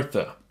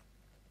Martha.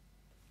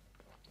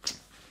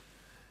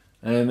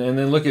 And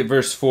then look at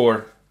verse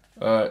 4.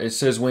 It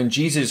says, when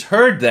Jesus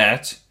heard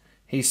that,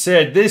 he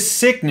said, this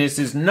sickness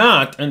is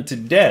not unto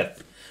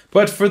death,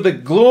 but for the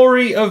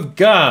glory of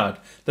God,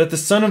 that the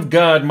Son of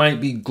God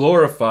might be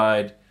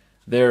glorified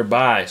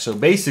thereby. So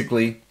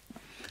basically,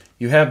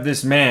 you have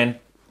this man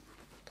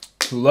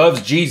who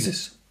loves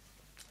Jesus.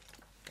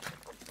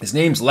 His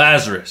name's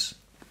Lazarus.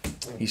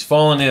 He's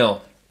fallen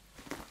ill.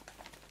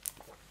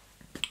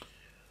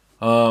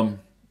 To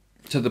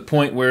the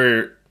point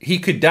where he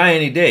could die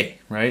any day,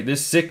 right?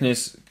 This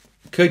sickness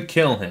could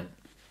kill him.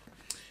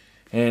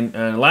 And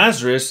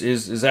Lazarus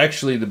is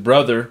actually the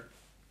brother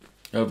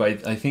of, I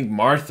think,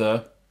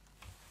 Martha,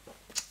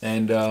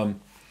 and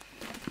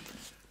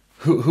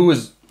who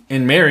was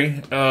in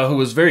Mary, who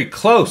was very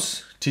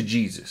close to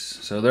Jesus.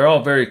 So they're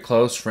all very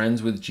close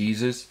friends with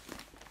Jesus.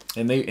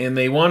 And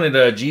they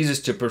wanted Jesus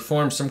to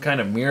perform some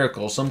kind of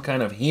miracle, some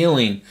kind of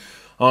healing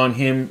on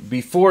him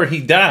before he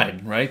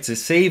died, right? To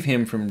save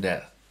him from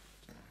death.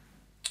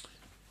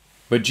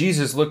 But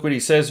Jesus, look what he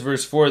says,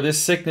 verse 4, this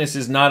sickness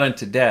is not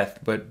unto death,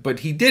 but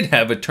he did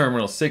have a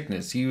terminal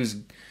sickness. He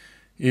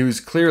was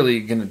clearly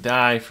going to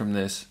die from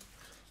this,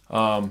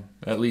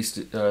 at least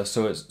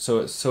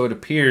so it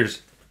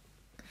appears.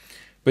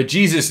 But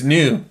Jesus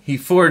knew, he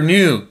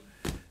foreknew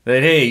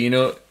that, hey,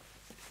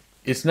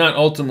 it's not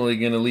ultimately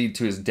going to lead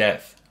to his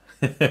death.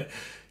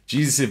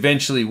 Jesus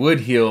eventually would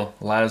heal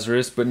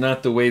Lazarus, but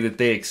not the way that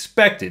they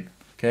expected,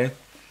 okay?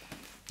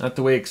 Not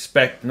the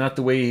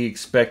way he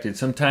expected.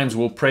 Sometimes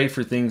we'll pray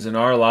for things in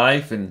our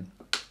life and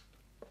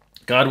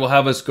God will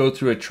have us go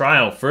through a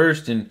trial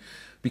first, and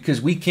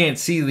because we can't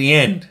see the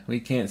end. We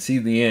can't see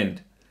the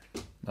end.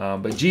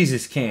 but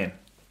Jesus can.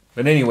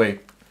 But anyway,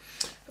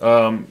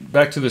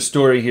 back to the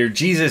story here.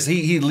 Jesus,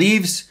 he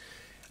leaves.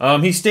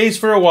 He stays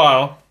for a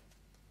while,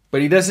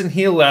 but he doesn't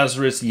heal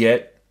Lazarus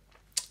yet,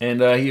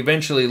 and he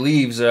eventually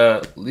leaves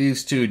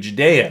to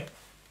Judea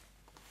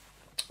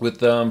with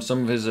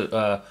some of his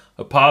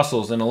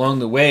apostles, and along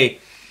the way,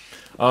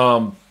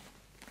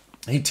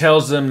 he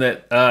tells them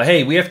that,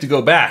 hey, we have to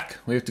go back.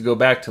 We have to go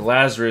back to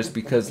Lazarus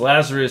because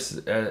Lazarus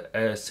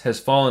has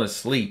fallen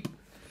asleep.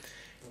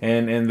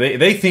 And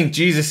they think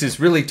Jesus is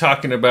really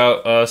talking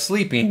about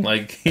sleeping,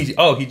 like,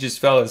 he just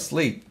fell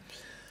asleep.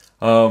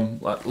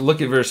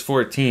 Look at verse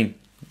 14,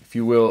 if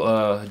you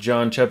will,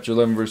 John chapter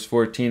 11, verse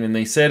 14. And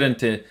they said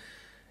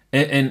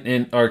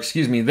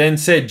then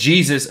said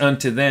Jesus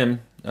unto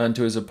them,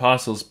 unto his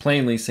apostles,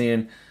 plainly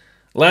saying,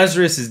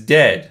 Lazarus is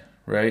dead,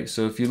 right?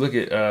 So if you look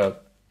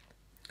at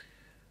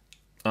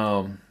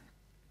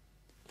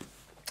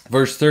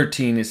verse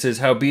 13, it says,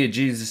 howbeit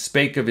Jesus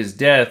spake of his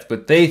death,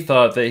 but they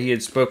thought that he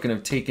had spoken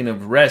of taking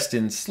of rest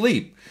in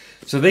sleep.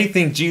 So they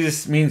think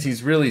Jesus means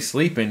he's really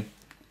sleeping.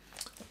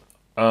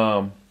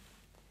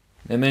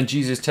 And then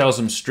Jesus tells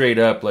them straight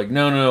up, like,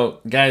 no,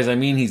 guys, I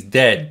mean he's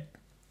dead.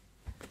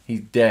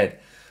 He's dead.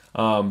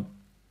 The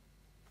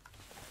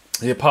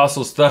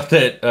apostles thought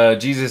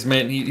that Jesus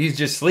meant he's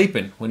just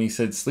sleeping when he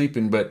said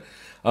sleeping. But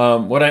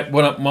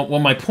what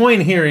my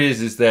point here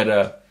is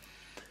that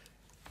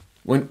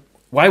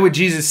why would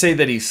Jesus say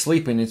that he's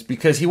sleeping? It's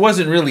because he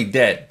wasn't really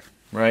dead,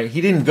 right?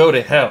 He didn't go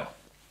to hell.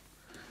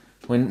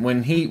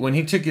 When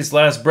he took his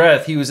last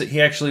breath,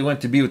 he actually went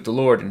to be with the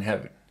Lord in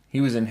heaven.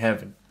 He was in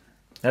heaven.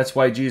 That's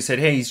why Jesus said,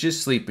 "Hey, he's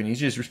just sleeping.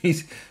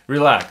 He's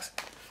relaxed."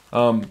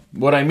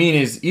 What I mean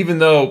is, even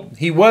though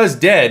he was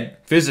dead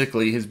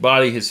physically, his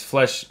body, his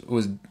flesh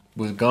was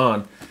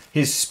gone.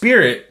 His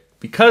spirit,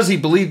 because he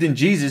believed in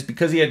Jesus,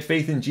 because he had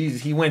faith in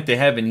Jesus, he went to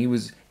heaven. He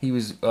was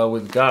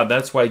with God.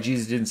 That's why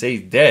Jesus didn't say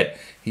he's dead.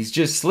 He's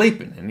just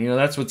sleeping. And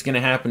that's what's going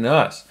to happen to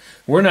us.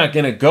 We're not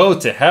going to go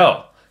to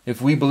hell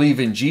if we believe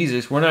in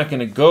Jesus. We're not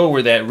going to go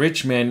where that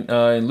rich man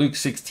in Luke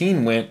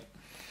 16 went.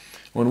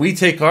 When we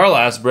take our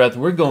last breath,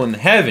 we're going to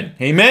heaven.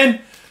 Amen?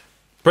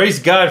 Praise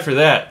God for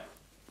that.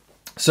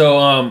 So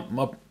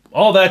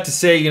all that to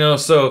say,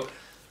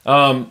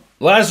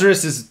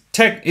 Lazarus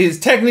is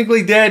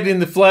technically dead in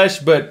the flesh,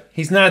 but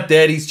he's not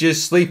dead. He's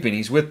just sleeping.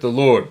 He's with the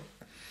Lord.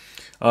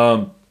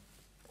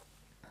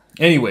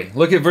 Anyway,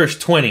 look at verse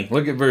 20.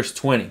 Look at verse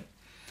 20.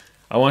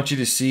 I want you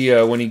to see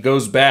when he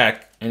goes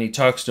back and he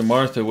talks to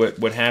Martha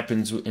what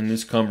happens in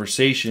this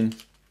conversation.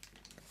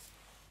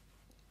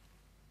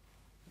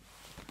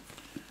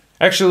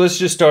 Actually, let's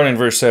just start in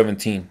verse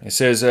 17. It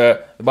says,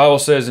 the Bible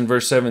says in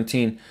verse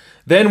 17,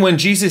 then when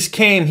Jesus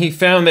came, he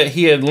found that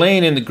he had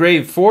lain in the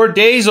grave 4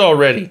 days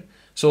already.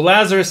 So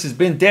Lazarus has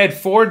been dead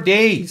 4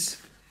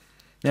 days.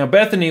 Now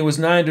Bethany was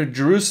nigh to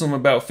Jerusalem,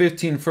 about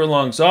 15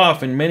 furlongs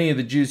off, and many of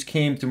the Jews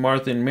came to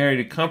Martha and Mary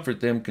to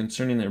comfort them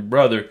concerning their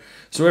brother.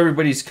 So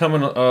everybody's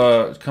coming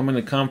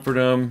to comfort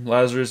him.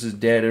 Lazarus is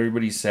dead.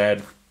 Everybody's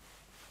sad.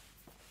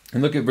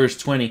 And look at verse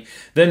 20.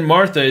 Then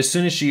Martha, as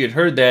soon as she had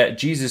heard that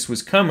Jesus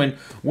was coming,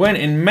 went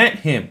and met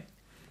him.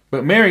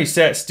 But Mary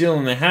sat still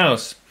in the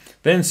house.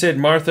 Then said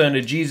Martha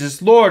unto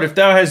Jesus, Lord, if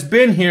thou hadst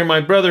been here,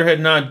 my brother had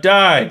not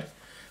died.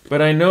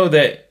 But I know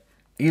that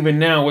even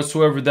now,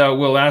 whatsoever thou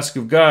wilt ask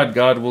of God,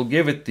 God will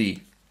give it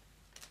thee.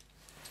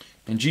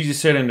 And Jesus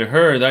said unto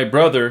her, thy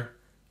brother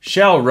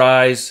shall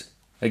rise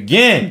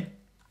again.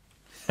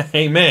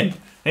 Amen.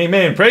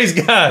 Amen. Praise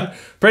God.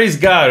 Praise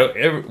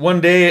God.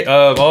 One day,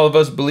 all of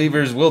us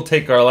believers will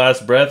take our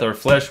last breath. Our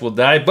flesh will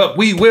die, but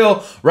we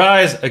will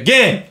rise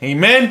again.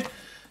 Amen.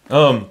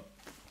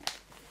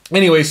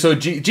 Anyway, so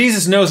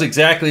Jesus knows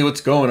exactly what's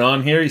going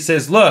on here. He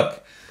says,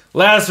 look,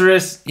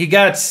 Lazarus, he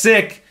got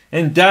sick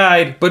and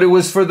died, but it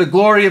was for the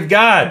glory of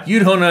God. You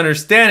don't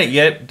understand it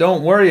yet.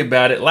 Don't worry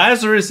about it.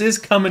 Lazarus is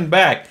coming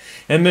back.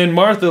 And then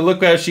Martha,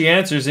 look how she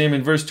answers him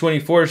in verse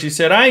 24. She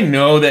said, I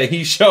know that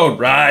he shall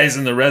rise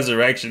in the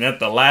resurrection at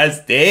the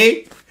last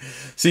day.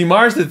 See,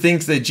 Martha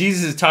thinks that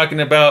Jesus is talking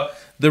about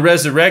the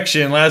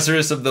resurrection,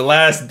 Lazarus, of the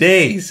last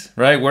days,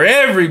 right? Where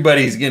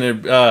everybody's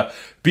going to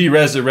be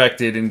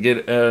resurrected and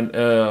get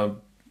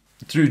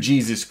through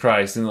Jesus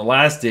Christ in the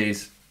last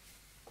days.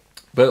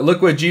 But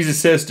look what Jesus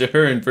says to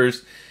her in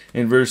verse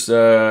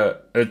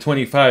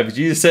 25.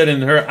 Jesus said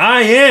unto her,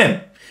 I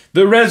am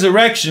the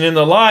resurrection and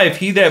the life.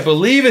 He that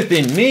believeth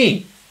in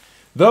me,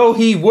 though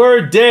he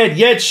were dead,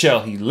 yet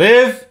shall he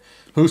live.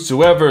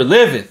 Whosoever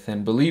liveth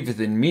and believeth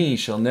in me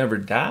shall never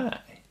die.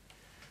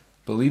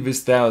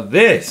 Believest thou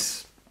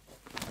this?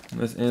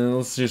 And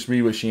let's just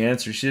read what she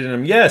answered. She said to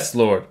him, yes,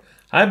 Lord,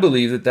 I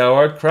believe that thou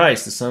art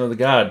Christ, the Son of the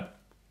God.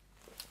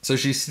 So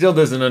she still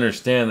doesn't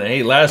understand that,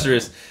 hey,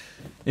 Lazarus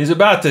is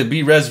about to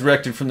be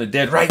resurrected from the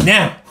dead right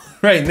now.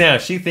 Right now.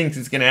 She thinks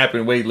it's going to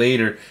happen way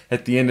later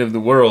at the end of the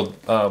world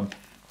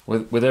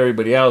with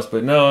everybody else.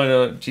 But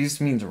no, Jesus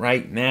means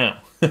right now.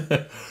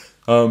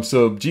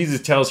 So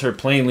Jesus tells her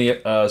plainly,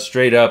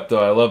 straight up,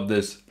 though I love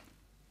this.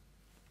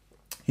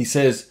 He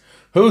says,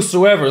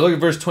 Whosoever, look at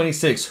verse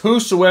 26,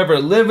 whosoever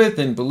liveth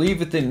and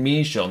believeth in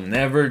me shall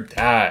never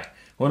die.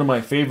 One of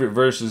my favorite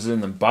verses in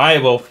the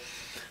Bible.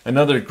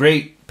 Another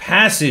great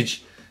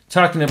passage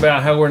talking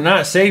about how we're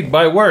not saved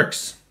by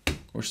works.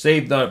 We're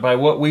saved by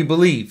what we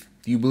believe.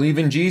 Do you believe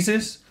in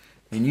Jesus?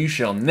 And you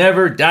shall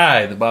never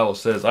die, the Bible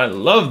says. I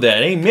love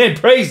that. Amen.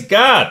 Praise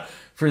God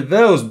for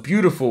those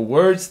beautiful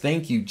words.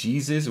 Thank you,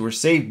 Jesus. We're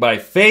saved by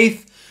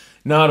faith,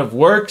 not of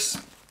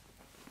works.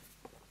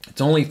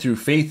 It's only through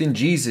faith in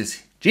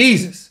Jesus.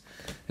 Jesus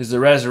is the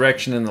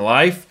resurrection and the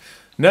life.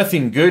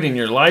 Nothing good in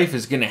your life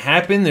is going to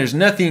happen. There's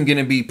nothing going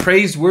to be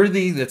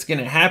praiseworthy that's going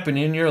to happen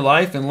in your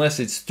life unless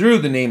it's through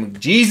the name of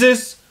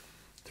Jesus,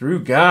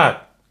 through God.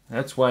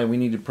 That's why we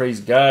need to praise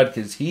God,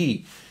 because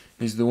He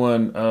is the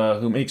one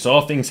who makes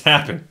all things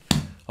happen.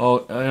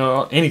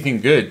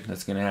 Anything good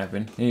that's going to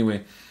happen.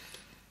 Anyway,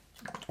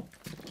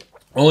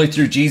 only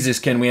through Jesus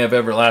can we have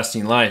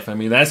everlasting life. I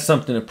mean, that's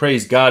something to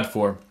praise God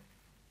for.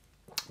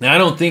 Now, I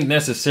don't think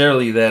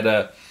necessarily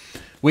that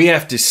we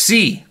have to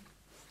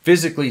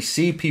physically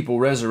see people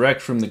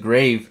resurrect from the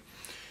grave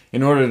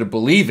in order to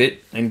believe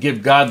it and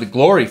give God the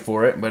glory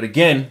for it. But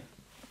again,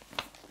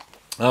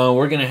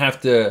 we're going to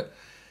have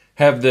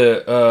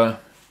the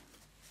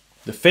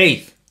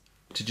faith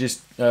to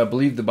just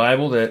believe the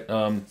Bible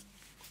that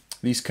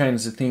these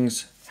kinds of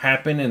things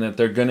happen and that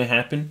they're going to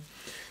happen.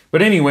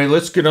 But anyway,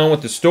 let's get on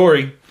with the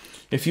story.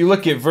 If you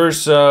look at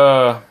verse,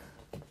 where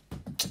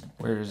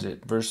is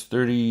it? Verse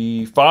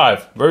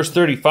 35. Verse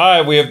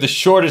 35, we have the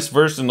shortest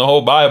verse in the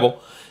whole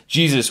Bible.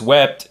 Jesus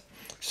wept.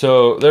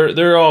 So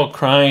they're all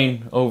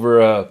crying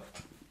over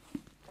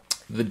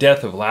the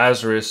death of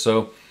Lazarus.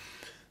 So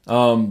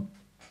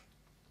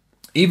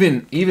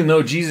even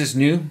though Jesus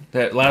knew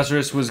that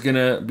Lazarus was going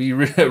to be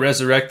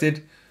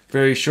resurrected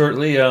very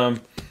shortly,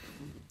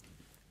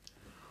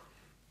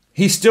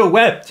 he still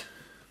wept.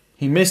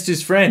 He missed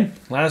his friend,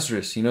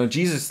 Lazarus. You know,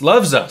 Jesus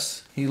loves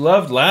us. He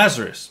loved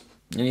Lazarus,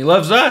 and He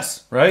loves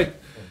us, right?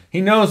 He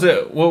knows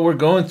that what we're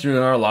going through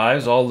in our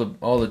lives, all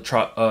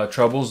the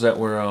troubles that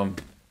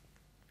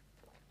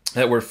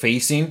we're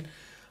facing,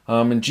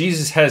 and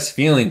Jesus has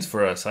feelings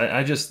for us.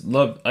 I just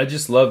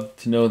love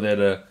to know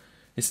that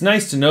it's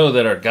nice to know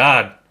that our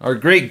God, our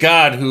great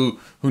God, who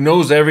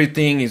knows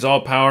everything, He's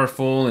all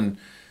powerful, and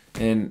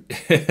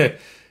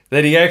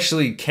that He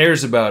actually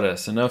cares about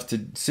us enough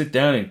to sit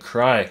down and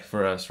cry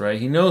for us, right?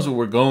 He knows what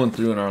we're going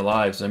through in our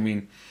lives. I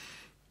mean,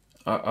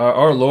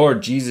 our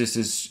Lord Jesus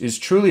is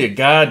truly a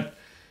God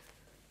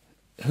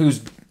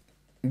who's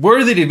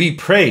worthy to be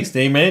praised.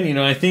 Amen. You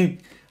know, I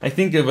think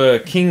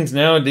of kings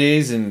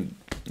nowadays, and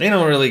they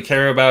don't really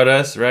care about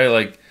us, right?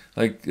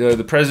 Like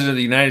the president of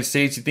the United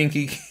States. You think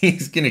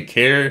he's gonna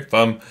care if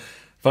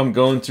I'm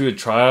going through a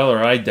trial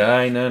or I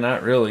die? No,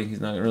 not really. He's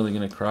not really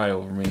gonna cry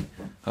over me.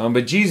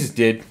 But Jesus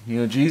did. You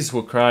know, Jesus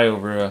will cry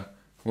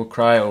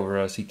over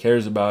us. He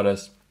cares about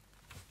us.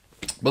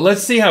 But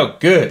let's see how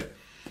good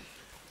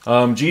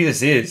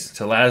Jesus is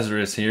to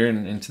Lazarus here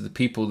and to the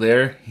people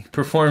there. He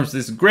performs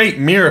this great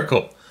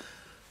miracle.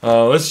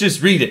 Let's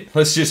just read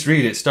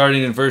it.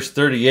 Starting in verse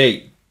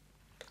 38.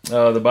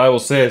 The Bible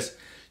says,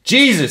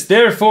 Jesus,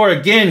 therefore,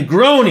 again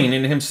groaning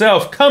in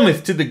himself,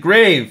 cometh to the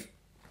grave.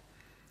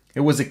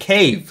 It was a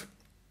cave,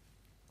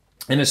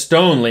 and a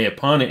stone lay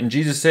upon it. And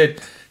Jesus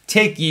said,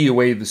 Take ye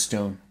away the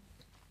stone.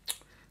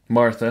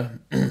 Martha,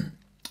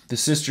 the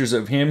sisters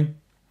of him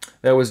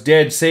that was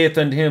dead, saith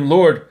unto him,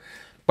 Lord,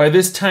 by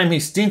this time he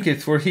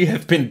stinketh, for he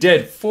hath been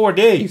dead 4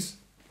 days.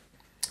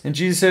 And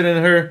Jesus said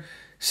unto her,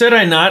 Said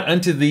I not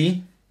unto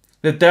thee,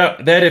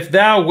 that if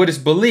thou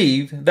wouldest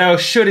believe, thou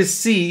shouldest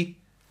see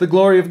the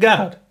glory of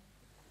God?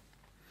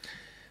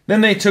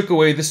 Then they took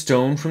away the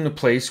stone from the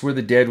place where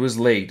the dead was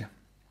laid.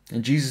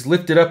 And Jesus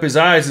lifted up his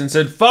eyes and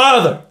said,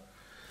 Father,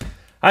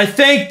 I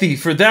thank thee,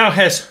 for thou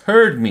hast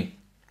heard me.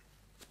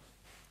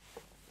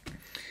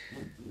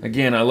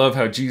 Again, I love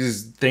how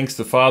Jesus thanks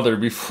the Father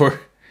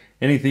before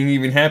anything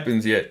even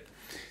happens yet.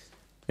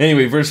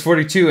 Anyway, verse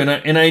 42,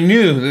 and I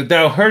knew that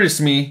thou heardest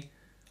me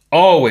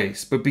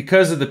always, but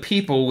because of the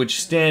people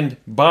which stand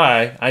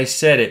by, I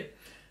said it,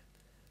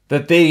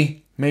 that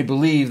they may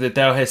believe that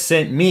thou hast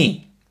sent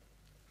me.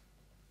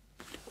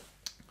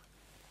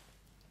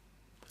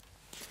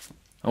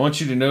 I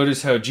want you to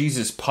notice how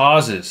Jesus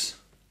pauses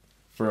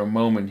for a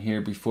moment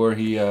here before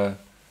he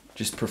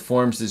just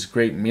performs this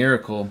great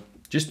miracle,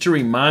 just to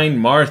remind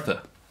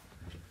Martha,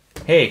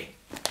 hey,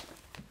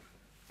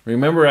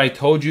 remember I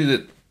told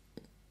you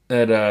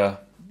that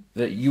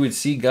you would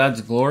see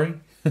God's glory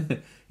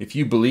if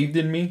you believed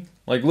in me?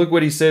 Like, look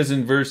what he says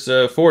in verse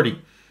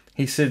 40.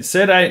 He said,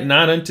 Said I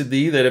not unto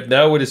thee that if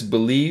thou wouldest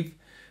believe,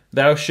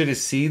 thou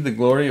shouldest see the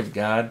glory of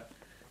God?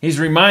 He's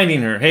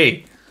reminding her,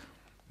 hey,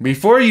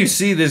 before you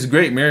see this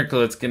great miracle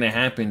that's going to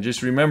happen,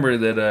 just remember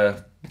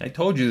that I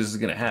told you this is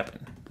going to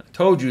happen. I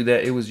told you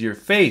that it was your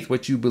faith,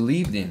 what you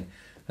believed in,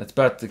 that's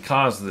about to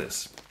cause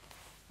this.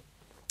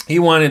 He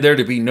wanted there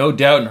to be no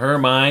doubt in her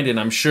mind, and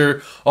I'm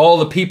sure all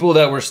the people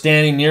that were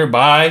standing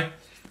nearby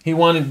He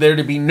wanted there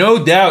to be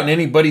no doubt in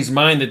anybody's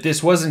mind that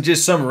this wasn't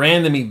just some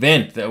random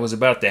event that was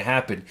about to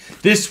happen.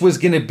 This was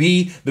going to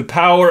be the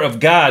power of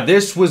God.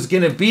 This was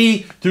going to be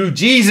through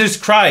Jesus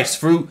Christ,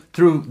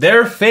 through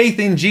their faith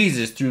in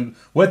Jesus, through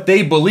what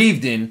they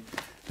believed in,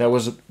 that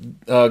was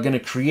going to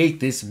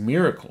create this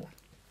miracle.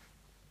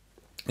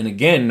 And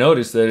again,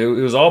 notice that it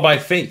was all by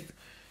faith.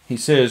 He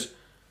says,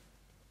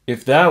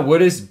 if thou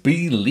wouldest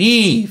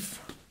believe,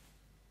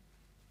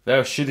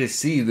 thou shouldest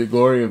see the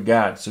glory of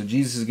God. So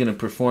Jesus is going to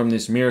perform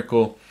this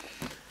miracle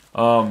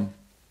in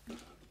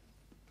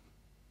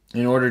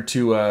order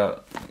to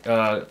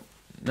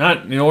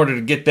not in order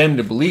to get them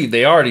to believe.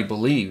 They already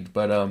believed,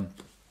 but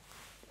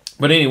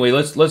anyway,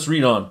 let's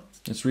read on.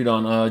 Let's read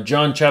on.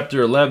 John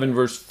chapter 11,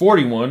 verse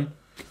 41.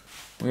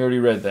 We already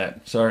read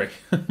that. Sorry,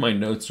 my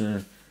notes are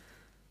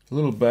a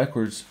little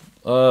backwards.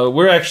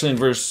 We're actually in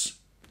verse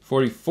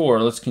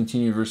 44. Let's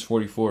continue verse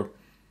 44.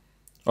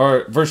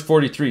 Or verse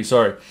 43,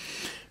 sorry.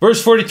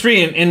 Verse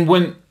 43, and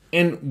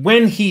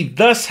when he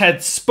thus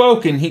had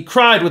spoken, he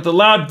cried with a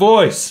loud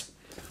voice,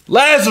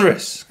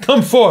 Lazarus,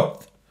 come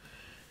forth.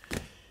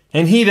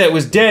 And he that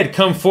was dead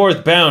come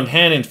forth, bound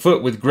hand and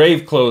foot with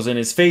grave clothes, and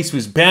his face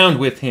was bound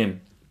with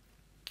him.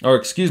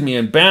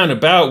 And bound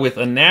about with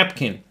a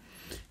napkin.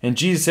 And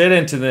Jesus said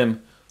unto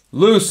them,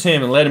 loose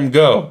him and let him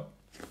go.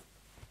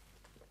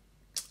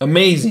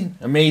 Amazing,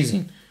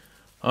 amazing.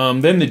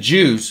 Then the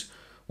Jews,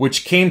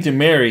 which came to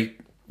Mary,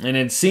 and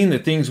had seen the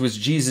things which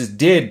Jesus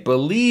did,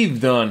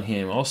 believed on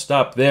him. I'll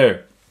stop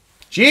there.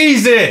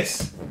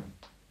 Jesus!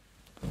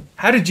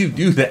 How did you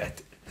do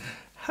that?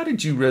 How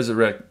did you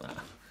resurrect?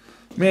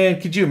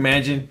 Man, could you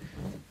imagine?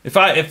 If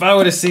I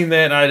would have seen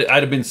that, I'd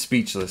have been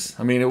speechless.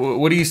 I mean,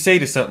 what do you say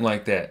to something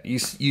like that?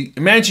 You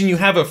imagine you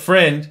have a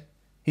friend.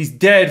 He's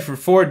dead for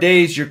 4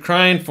 days. You're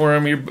crying for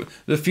him.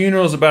 The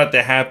funeral's about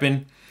to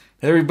happen.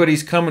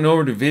 Everybody's coming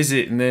over to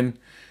visit, and then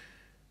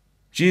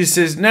Jesus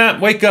says, nah,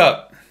 wake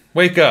up.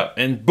 Wake up.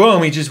 And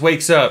boom, he just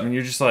wakes up. And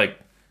you're just like,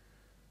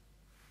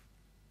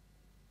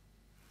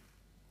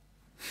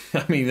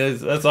 I mean,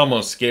 that's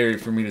almost scary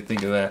for me to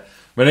think of that.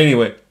 But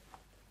anyway,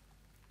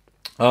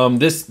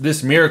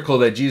 this miracle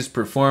that Jesus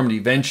performed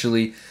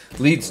eventually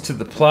leads to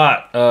the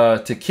plot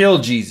to kill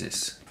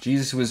Jesus.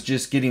 Jesus was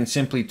just getting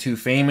simply too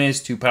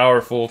famous, too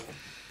powerful,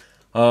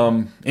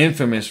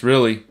 infamous,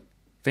 really.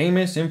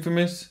 Famous,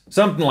 infamous,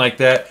 something like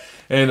that.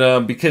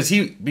 And because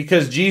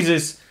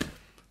Jesus...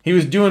 he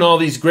was doing all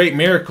these great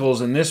miracles,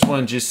 and this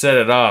one just set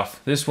it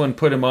off. This one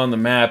put him on the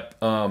map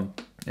and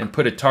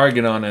put a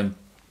target on him.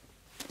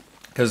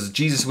 Because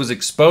Jesus was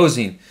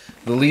exposing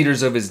the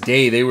leaders of his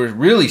day. They were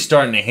really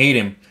starting to hate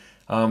him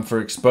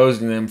for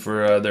exposing them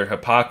for their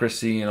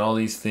hypocrisy and all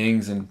these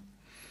things. And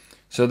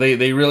so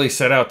they really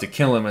set out to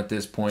kill him at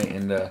this point.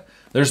 And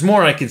there's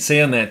more I could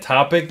say on that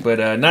topic,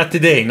 but not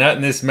today, not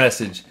in this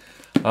message.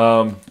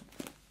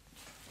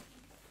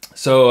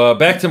 So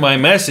back to my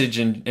message,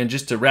 and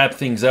just to wrap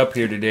things up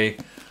here today,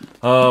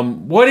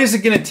 what is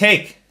it going to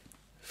take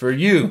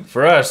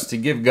for us to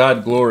give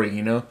God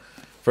glory,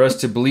 for us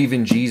to believe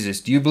in Jesus?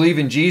 Do you believe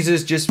in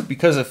Jesus just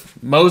because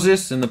of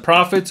Moses and the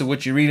prophets and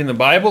what you read in the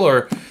Bible,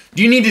 or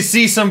do you need to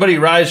see somebody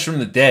rise from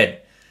the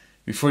dead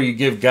before you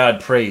give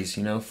God praise?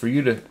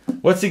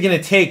 What's it going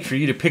to take for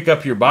you to pick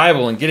up your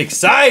Bible and get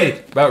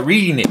excited about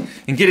reading it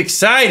and get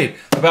excited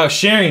about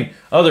sharing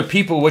other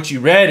people what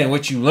you read and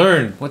what you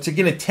learned? What's it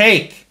going to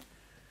take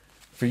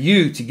for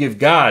you to give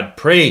God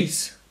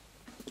praise?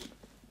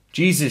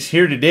 Jesus,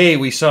 here today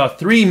we saw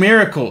 3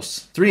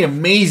 miracles, 3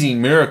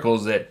 amazing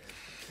miracles that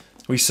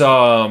we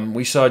saw.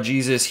 We saw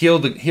Jesus heal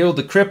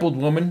the crippled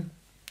woman.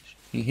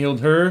 He healed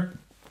her.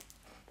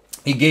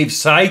 He gave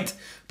sight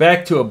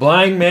back to a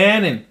blind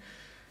man,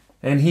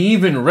 and he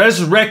even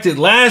resurrected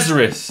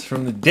Lazarus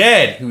from the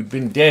dead, who'd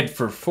been dead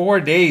for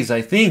 4 days.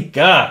 I think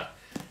God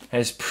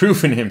has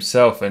proven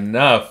himself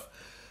enough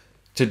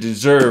to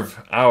deserve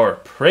our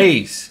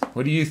praise.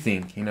 What do you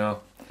think?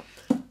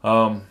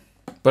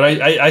 But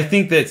I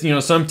think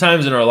that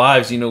sometimes in our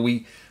lives,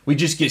 we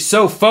just get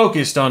so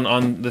focused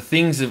on the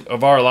things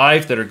of our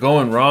life that are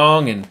going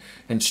wrong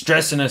and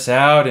stressing us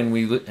out, and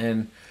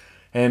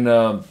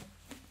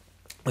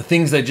the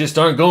things that just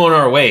aren't going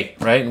our way,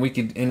 right? And we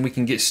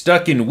can get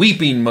stuck in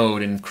weeping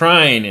mode and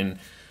crying, and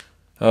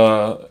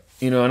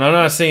and I'm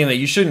not saying that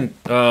you shouldn't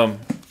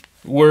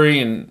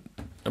worry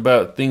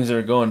about things that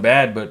are going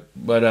bad,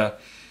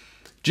 but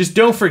just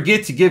don't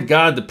forget to give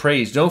God the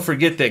praise. Don't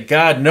forget that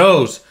God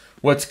knows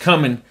what's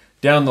coming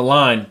down the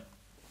line.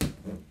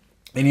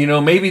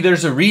 And maybe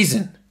there's a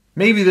reason.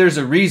 Maybe there's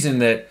a reason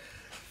that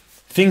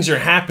things are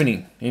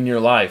happening in your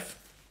life.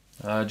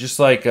 Just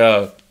like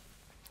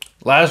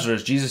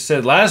Lazarus. Jesus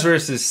said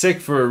Lazarus is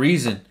sick for a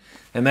reason,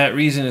 and that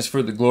reason is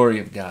for the glory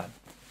of God.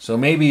 So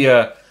maybe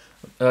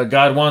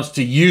God wants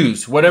to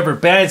use whatever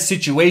bad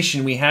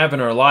situation we have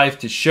in our life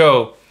to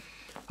show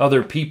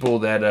other people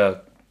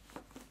that,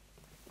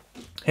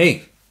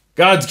 hey,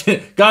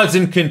 God's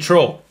in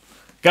control.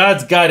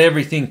 God's got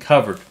everything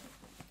covered,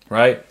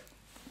 right?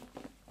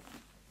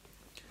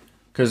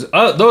 Because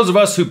those of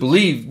us who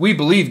believe, we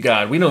believe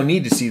God. We don't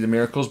need to see the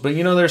miracles. But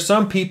there's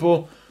some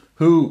people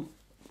who,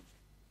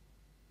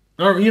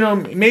 or,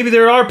 maybe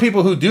there are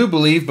people who do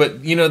believe,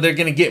 but, they're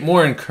going to get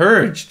more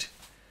encouraged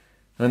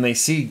when they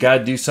see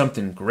God do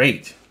something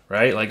great,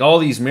 right? Like all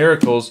these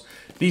miracles,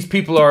 these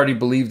people already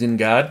believed in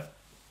God,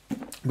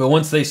 but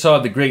once they saw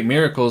the great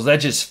miracles,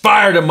 that just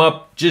fired them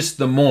up just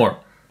the more,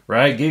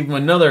 right? Gave them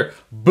another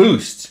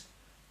boost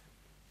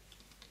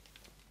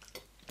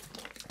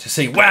to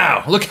say,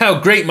 wow, look how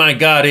great my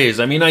God is.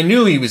 I mean, I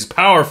knew he was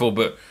powerful,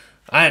 but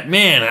I had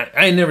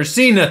never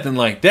seen nothing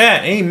like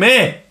that.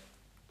 Amen.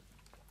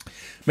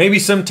 Maybe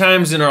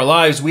sometimes in our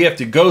lives we have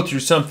to go through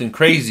something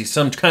crazy,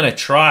 some kind of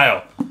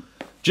trial,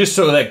 just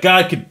so that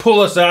God could pull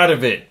us out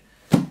of it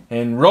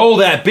and roll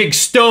that big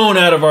stone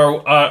out of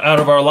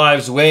our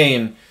lives' way,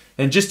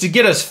 and just to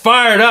get us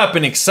fired up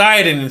and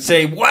excited and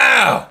say,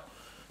 wow,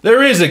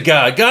 there is a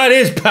God. God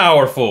is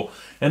powerful.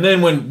 And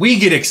then when we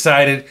get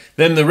excited,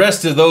 then the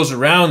rest of those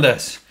around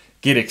us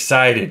get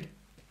excited.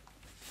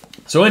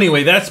 So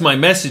anyway, that's my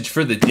message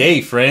for the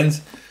day,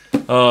 friends.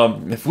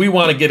 If we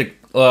want to get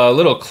a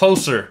little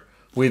closer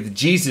with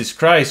Jesus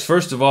Christ,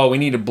 first of all, we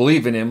need to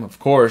believe in him, of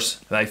course.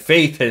 Thy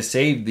faith has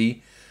saved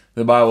thee,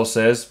 the Bible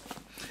says.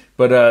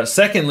 But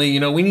secondly,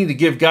 we need to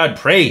give God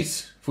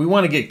praise. If we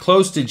want to get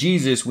close to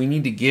Jesus, we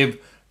need to give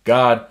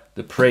God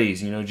the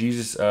praise.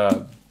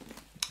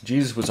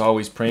 Jesus was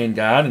always praying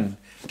God and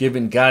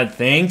giving God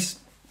thanks.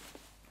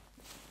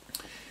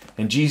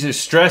 And Jesus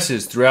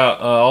stresses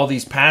throughout all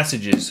these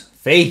passages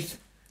faith,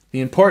 the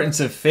importance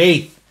of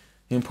faith,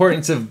 the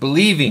importance of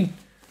believing.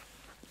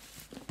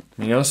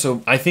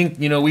 So I think,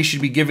 we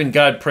should be giving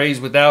God praise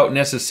without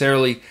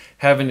necessarily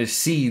having to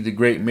see the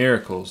great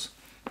miracles.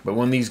 But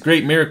when these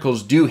great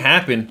miracles do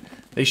happen,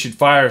 they should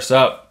fire us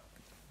up.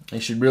 They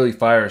should really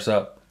fire us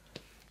up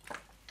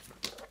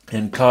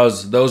and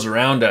cause those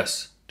around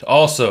us to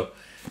also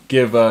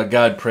give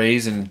God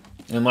praise. And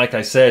like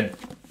I said,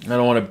 I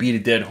don't want to beat a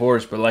dead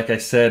horse, but like I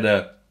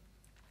said,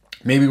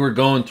 maybe we're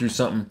going through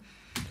something,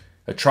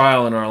 a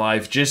trial in our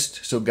life,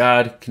 just so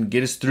God can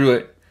get us through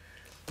it,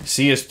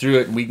 see us through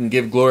it, and we can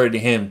give glory to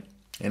him.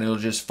 And it'll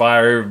just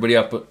fire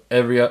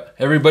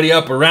everybody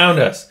up around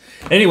us.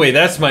 Anyway,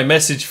 that's my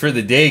message for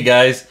the day,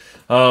 guys.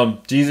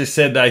 Jesus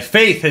said, thy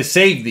faith has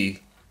saved thee.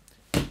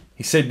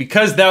 He said,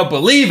 because thou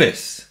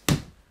believest,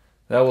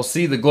 thou will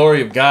see the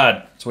glory of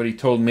God. That's what he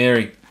told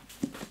Mary.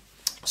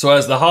 So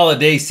as the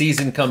holiday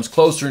season comes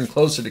closer and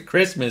closer to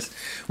Christmas,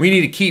 we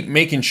need to keep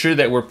making sure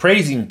that we're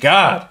praising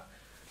God.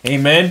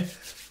 Amen.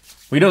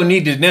 We don't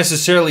need to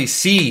necessarily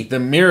see the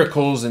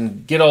miracles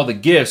and get all the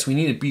gifts. We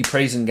need to be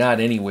praising God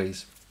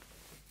anyways.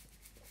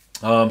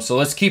 So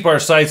let's keep our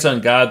sights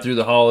on God through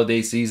the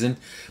holiday season,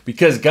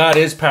 because God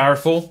is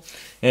powerful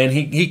and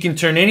he can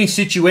turn any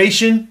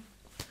situation,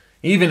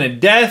 even a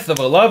death of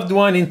a loved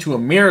one, into a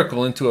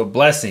miracle, into a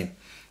blessing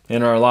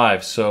in our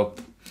lives. So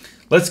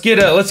let's get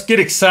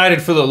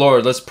excited for the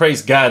Lord. Let's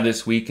praise God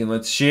this week, and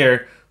let's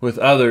share with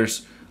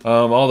others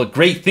all the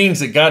great things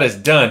that God has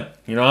done.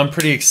 I'm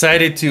pretty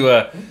excited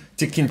to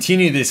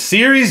continue this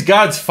series.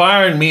 God's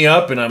firing me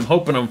up, and I'm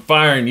hoping I'm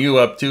firing you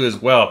up too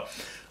as well,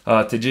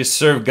 to just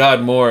serve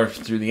God more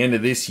through the end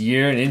of this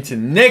year and into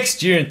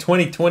next year in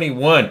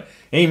 2021.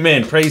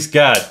 Amen. Praise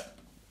God.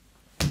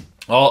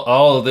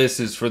 All of this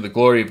is for the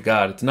glory of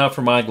God. It's not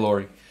for my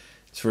glory.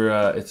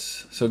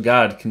 It's so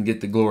God can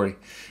get the glory.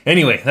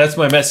 Anyway, that's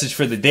my message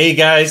for the day,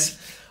 guys.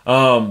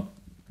 Go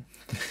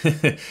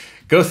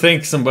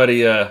thank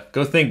somebody.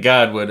 Go thank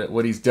God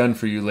what he's done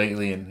for you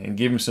lately, and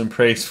give him some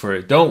praise for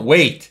it. Don't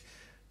wait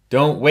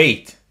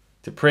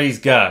to praise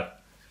God.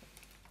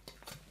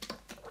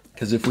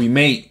 Because if we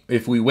wait,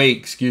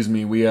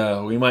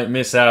 we might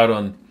miss out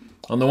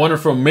on the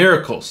wonderful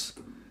miracles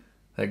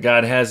that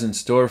God has in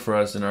store for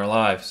us in our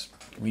lives.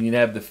 We need to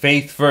have the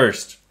faith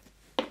first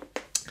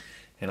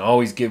and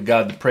always give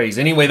God the praise.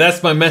 Anyway,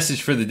 that's my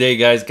message for the day,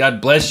 guys.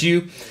 God bless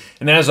you.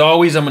 And as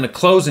always, I'm going to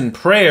close in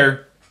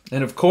prayer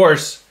and, of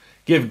course,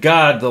 give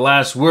God the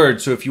last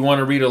word. So if you want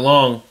to read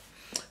along,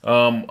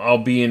 I'll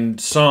be in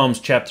Psalms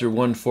chapter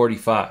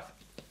 145.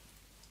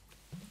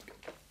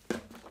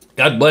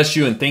 God bless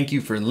you, and thank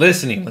you for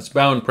listening. Let's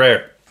bow in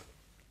prayer.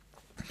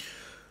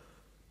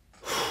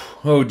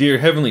 Oh, dear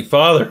Heavenly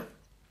Father,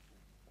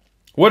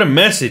 what a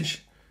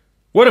message.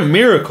 What a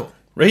miracle.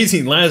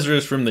 Raising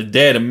Lazarus from the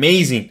dead.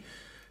 Amazing.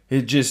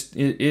 It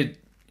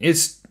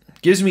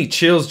gives me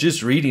chills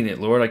just reading it,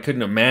 Lord. I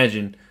couldn't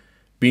imagine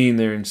being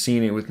there and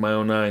seeing it with my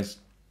own eyes.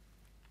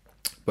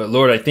 But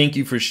Lord, I thank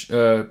you for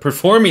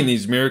performing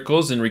these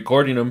miracles and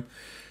recording them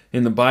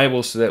in the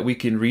Bible so that we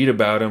can read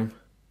about them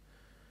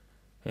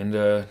and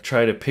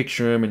try to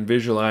picture them and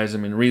visualize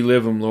them and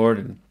relive them, Lord.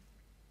 And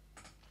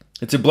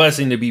it's a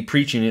blessing to be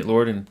preaching it,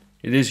 Lord, and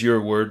it is your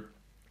word.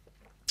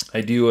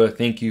 I do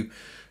thank you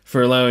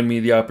for allowing me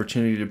the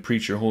opportunity to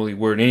preach your holy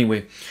word.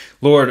 Anyway,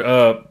 Lord,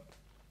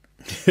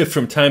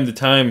 from time to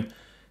time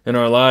in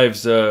our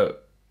lives,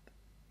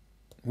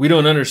 we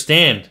don't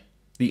understand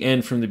the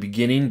end from the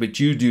beginning, but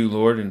you do,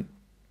 Lord, and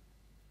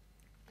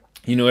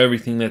you know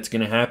everything that's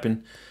going to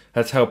happen.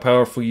 That's how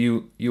powerful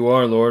you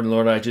are, Lord. And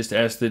Lord, I just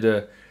ask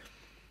that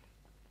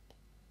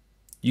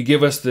you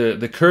give us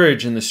the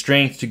courage and the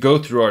strength to go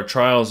through our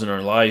trials in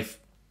our life,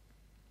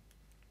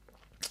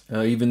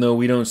 even though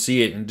we don't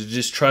see it, and to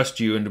just trust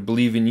you and to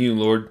believe in you,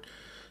 Lord,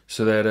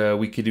 so that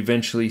we could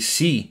eventually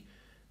see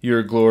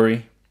your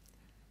glory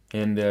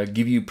and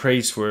give you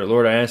praise for it.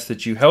 Lord, I ask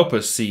that you help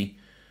us see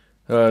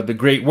the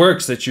great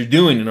works that you're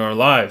doing in our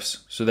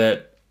lives so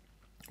that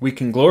we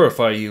can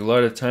glorify you. A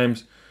lot of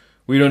times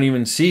we don't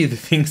even see the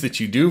things that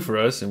you do for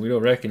us, and we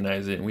don't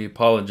recognize it, and we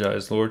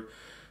apologize, Lord.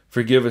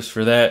 Forgive us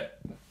for that.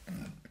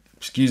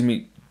 Excuse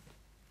me.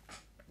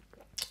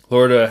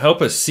 Lord,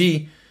 help us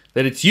see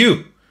that it's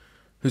you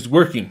who's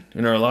working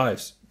in our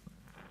lives.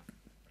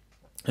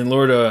 And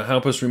Lord,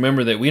 help us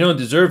remember that we don't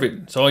deserve it.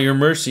 It's all your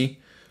mercy.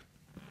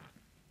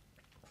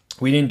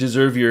 We didn't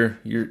deserve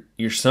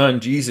your son,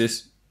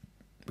 Jesus,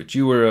 but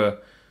you were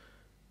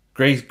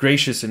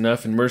gracious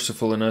enough and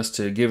merciful in us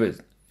to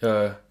give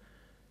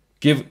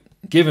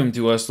him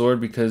to us,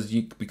 Lord, because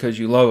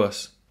you love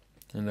us,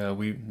 and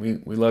we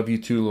love you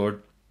too,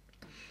 Lord.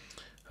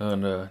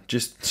 And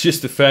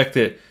just the fact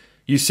that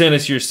you sent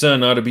us your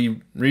son ought to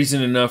be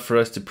reason enough for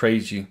us to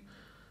praise you,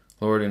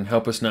 Lord, and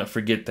help us not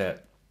forget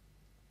that.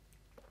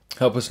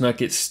 Help us not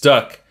get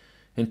stuck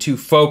and too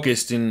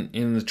focused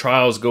in the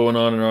trials going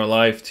on in our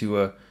life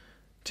to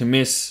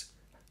miss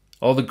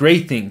all the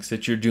great things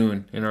that you're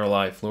doing in our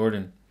life, Lord,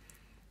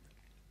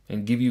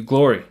 and give you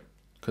glory.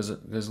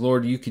 Because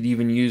Lord, you could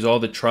even use all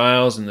the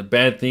trials and the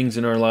bad things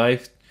in our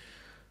life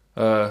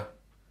to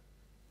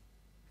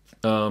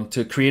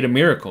create a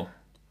miracle,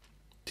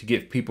 to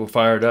get people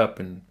fired up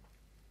and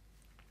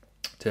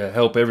to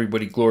help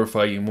everybody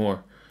glorify you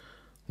more.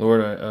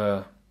 Lord,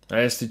 I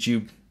ask that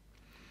you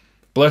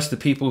bless the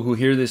people who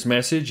hear this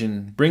message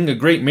and bring a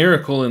great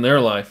miracle in their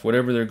life,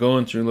 whatever they're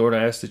going through. Lord,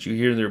 I ask that you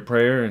hear their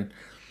prayer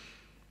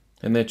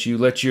and that you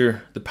let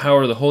the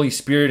power of the Holy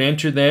Spirit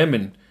enter them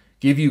and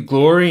give you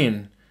glory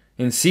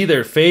and see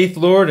their faith,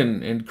 Lord,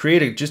 and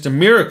create just a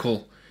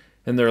miracle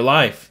in their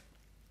life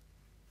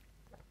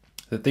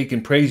that they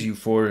can praise you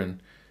for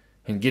and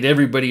get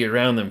everybody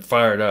around them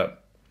fired up.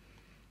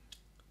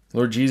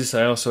 Lord Jesus,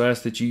 I also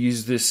ask that you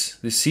use this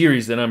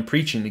series that I'm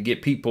preaching to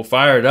get people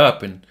fired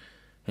up and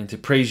to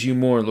praise you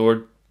more,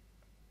 Lord.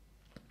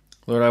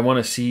 Lord, I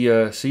want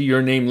to see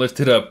your name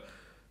lifted up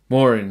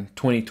more in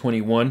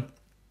 2021.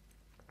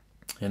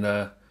 And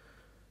I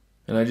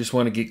just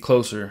want to get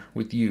closer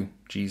with you,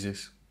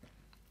 Jesus,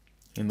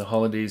 in the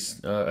holidays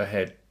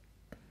ahead.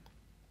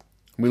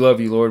 We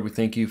love you, Lord. We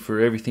thank you for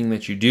everything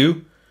that you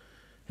do.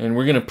 And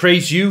we're going to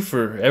praise you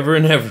forever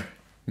and ever.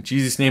 In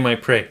Jesus' name I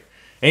pray.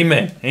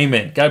 Amen.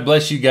 Amen. God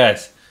bless you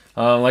guys.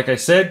 Like I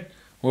said,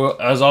 well,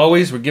 as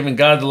always, we're giving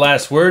God the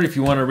last word. If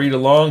you want to read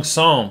along,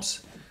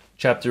 Psalms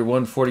chapter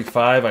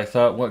 145. I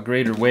thought, what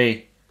greater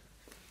way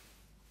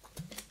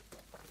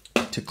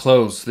to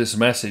close this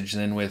message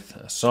than with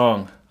a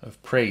song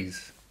of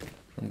praise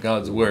from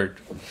God's word.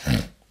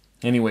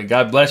 Anyway,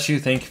 God bless you.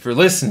 Thank you for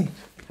listening.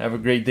 Have a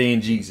great day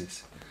in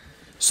Jesus.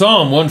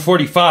 Psalm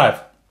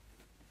 145.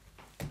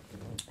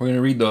 We're going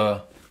to read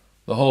the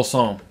whole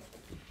psalm.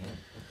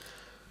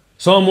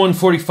 Psalm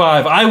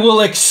 145. I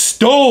will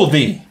extol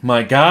thee,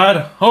 my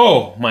God,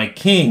 O my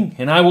King,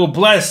 and I will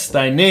bless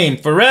thy name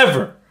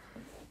forever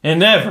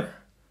and ever.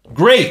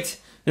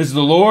 Great is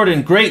the Lord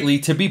and greatly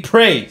to be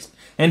praised,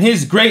 and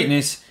his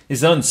greatness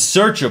is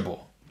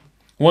unsearchable.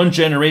 One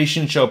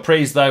generation shall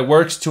praise thy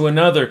works to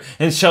another,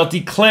 and shall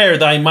declare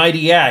thy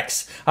mighty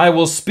acts. I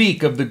will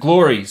speak of the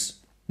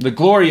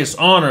glorious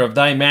honor of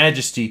thy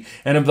majesty,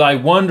 and of thy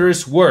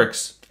wondrous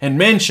works. And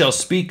men shall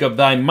speak of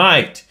thy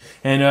might,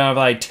 and of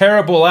thy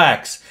terrible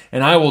acts,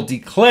 and I will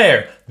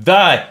declare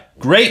thy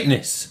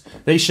greatness.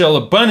 They shall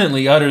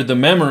abundantly utter the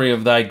memory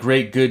of thy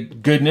great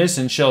goodness,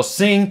 and shall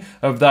sing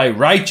of thy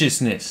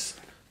righteousness.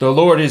 The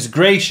Lord is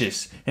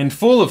gracious, and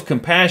full of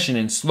compassion,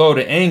 and slow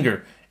to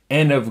anger,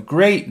 and of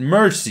great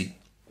mercy.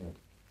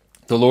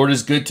 The Lord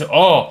is good to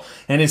all,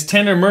 and his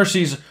tender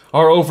mercies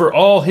are over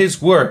all his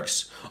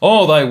works.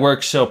 All thy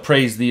works shall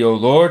praise thee, O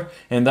Lord,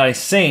 and thy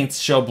saints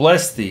shall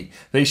bless thee.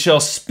 They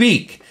shall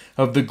speak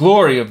of the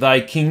glory of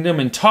thy kingdom,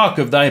 and talk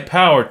of thy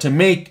power, to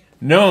make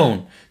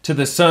known to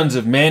the sons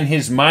of men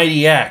his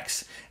mighty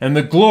acts, and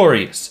the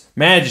glorious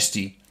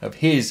majesty of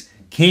his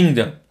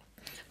kingdom.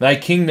 Thy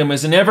kingdom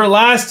is an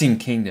everlasting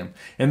kingdom,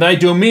 and thy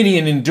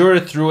dominion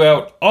endureth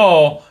throughout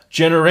all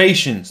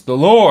generations. The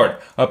Lord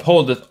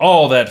upholdeth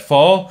all that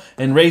fall,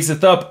 and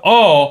raiseth up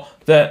all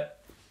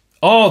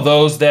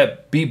those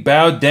that be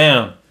bowed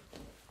down.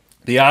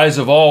 The eyes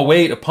of all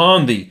wait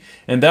upon thee,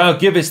 and thou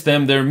givest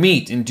them their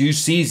meat in due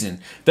season.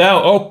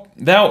 Thou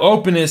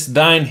openest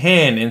thine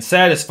hand, and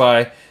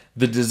satisfy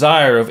the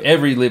desire of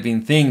every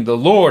living thing. The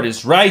Lord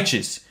is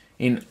righteous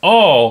in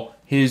all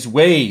his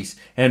ways,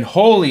 and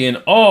holy in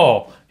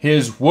all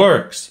his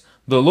works.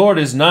 The Lord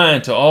is nigh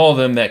unto all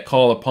them that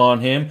call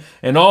upon him,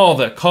 and all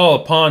that call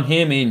upon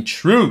him in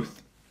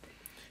truth.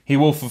 He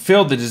will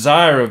fulfill the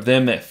desire of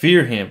them that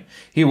fear him.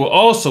 He will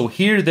also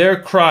hear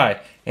their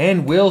cry,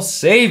 and will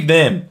save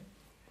them.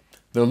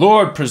 The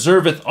Lord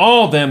preserveth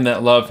all them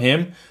that love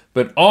him,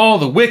 but all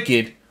the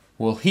wicked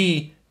will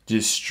he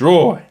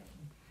destroy.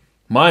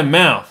 my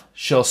mouth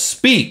shall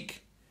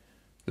speak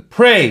the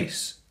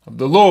praise of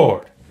the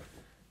Lord,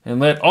 and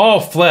let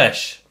all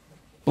flesh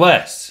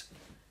bless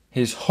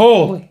his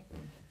holy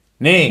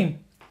name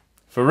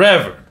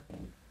forever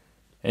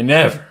and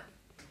ever.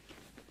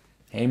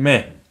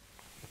 Amen.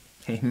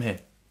 Amen.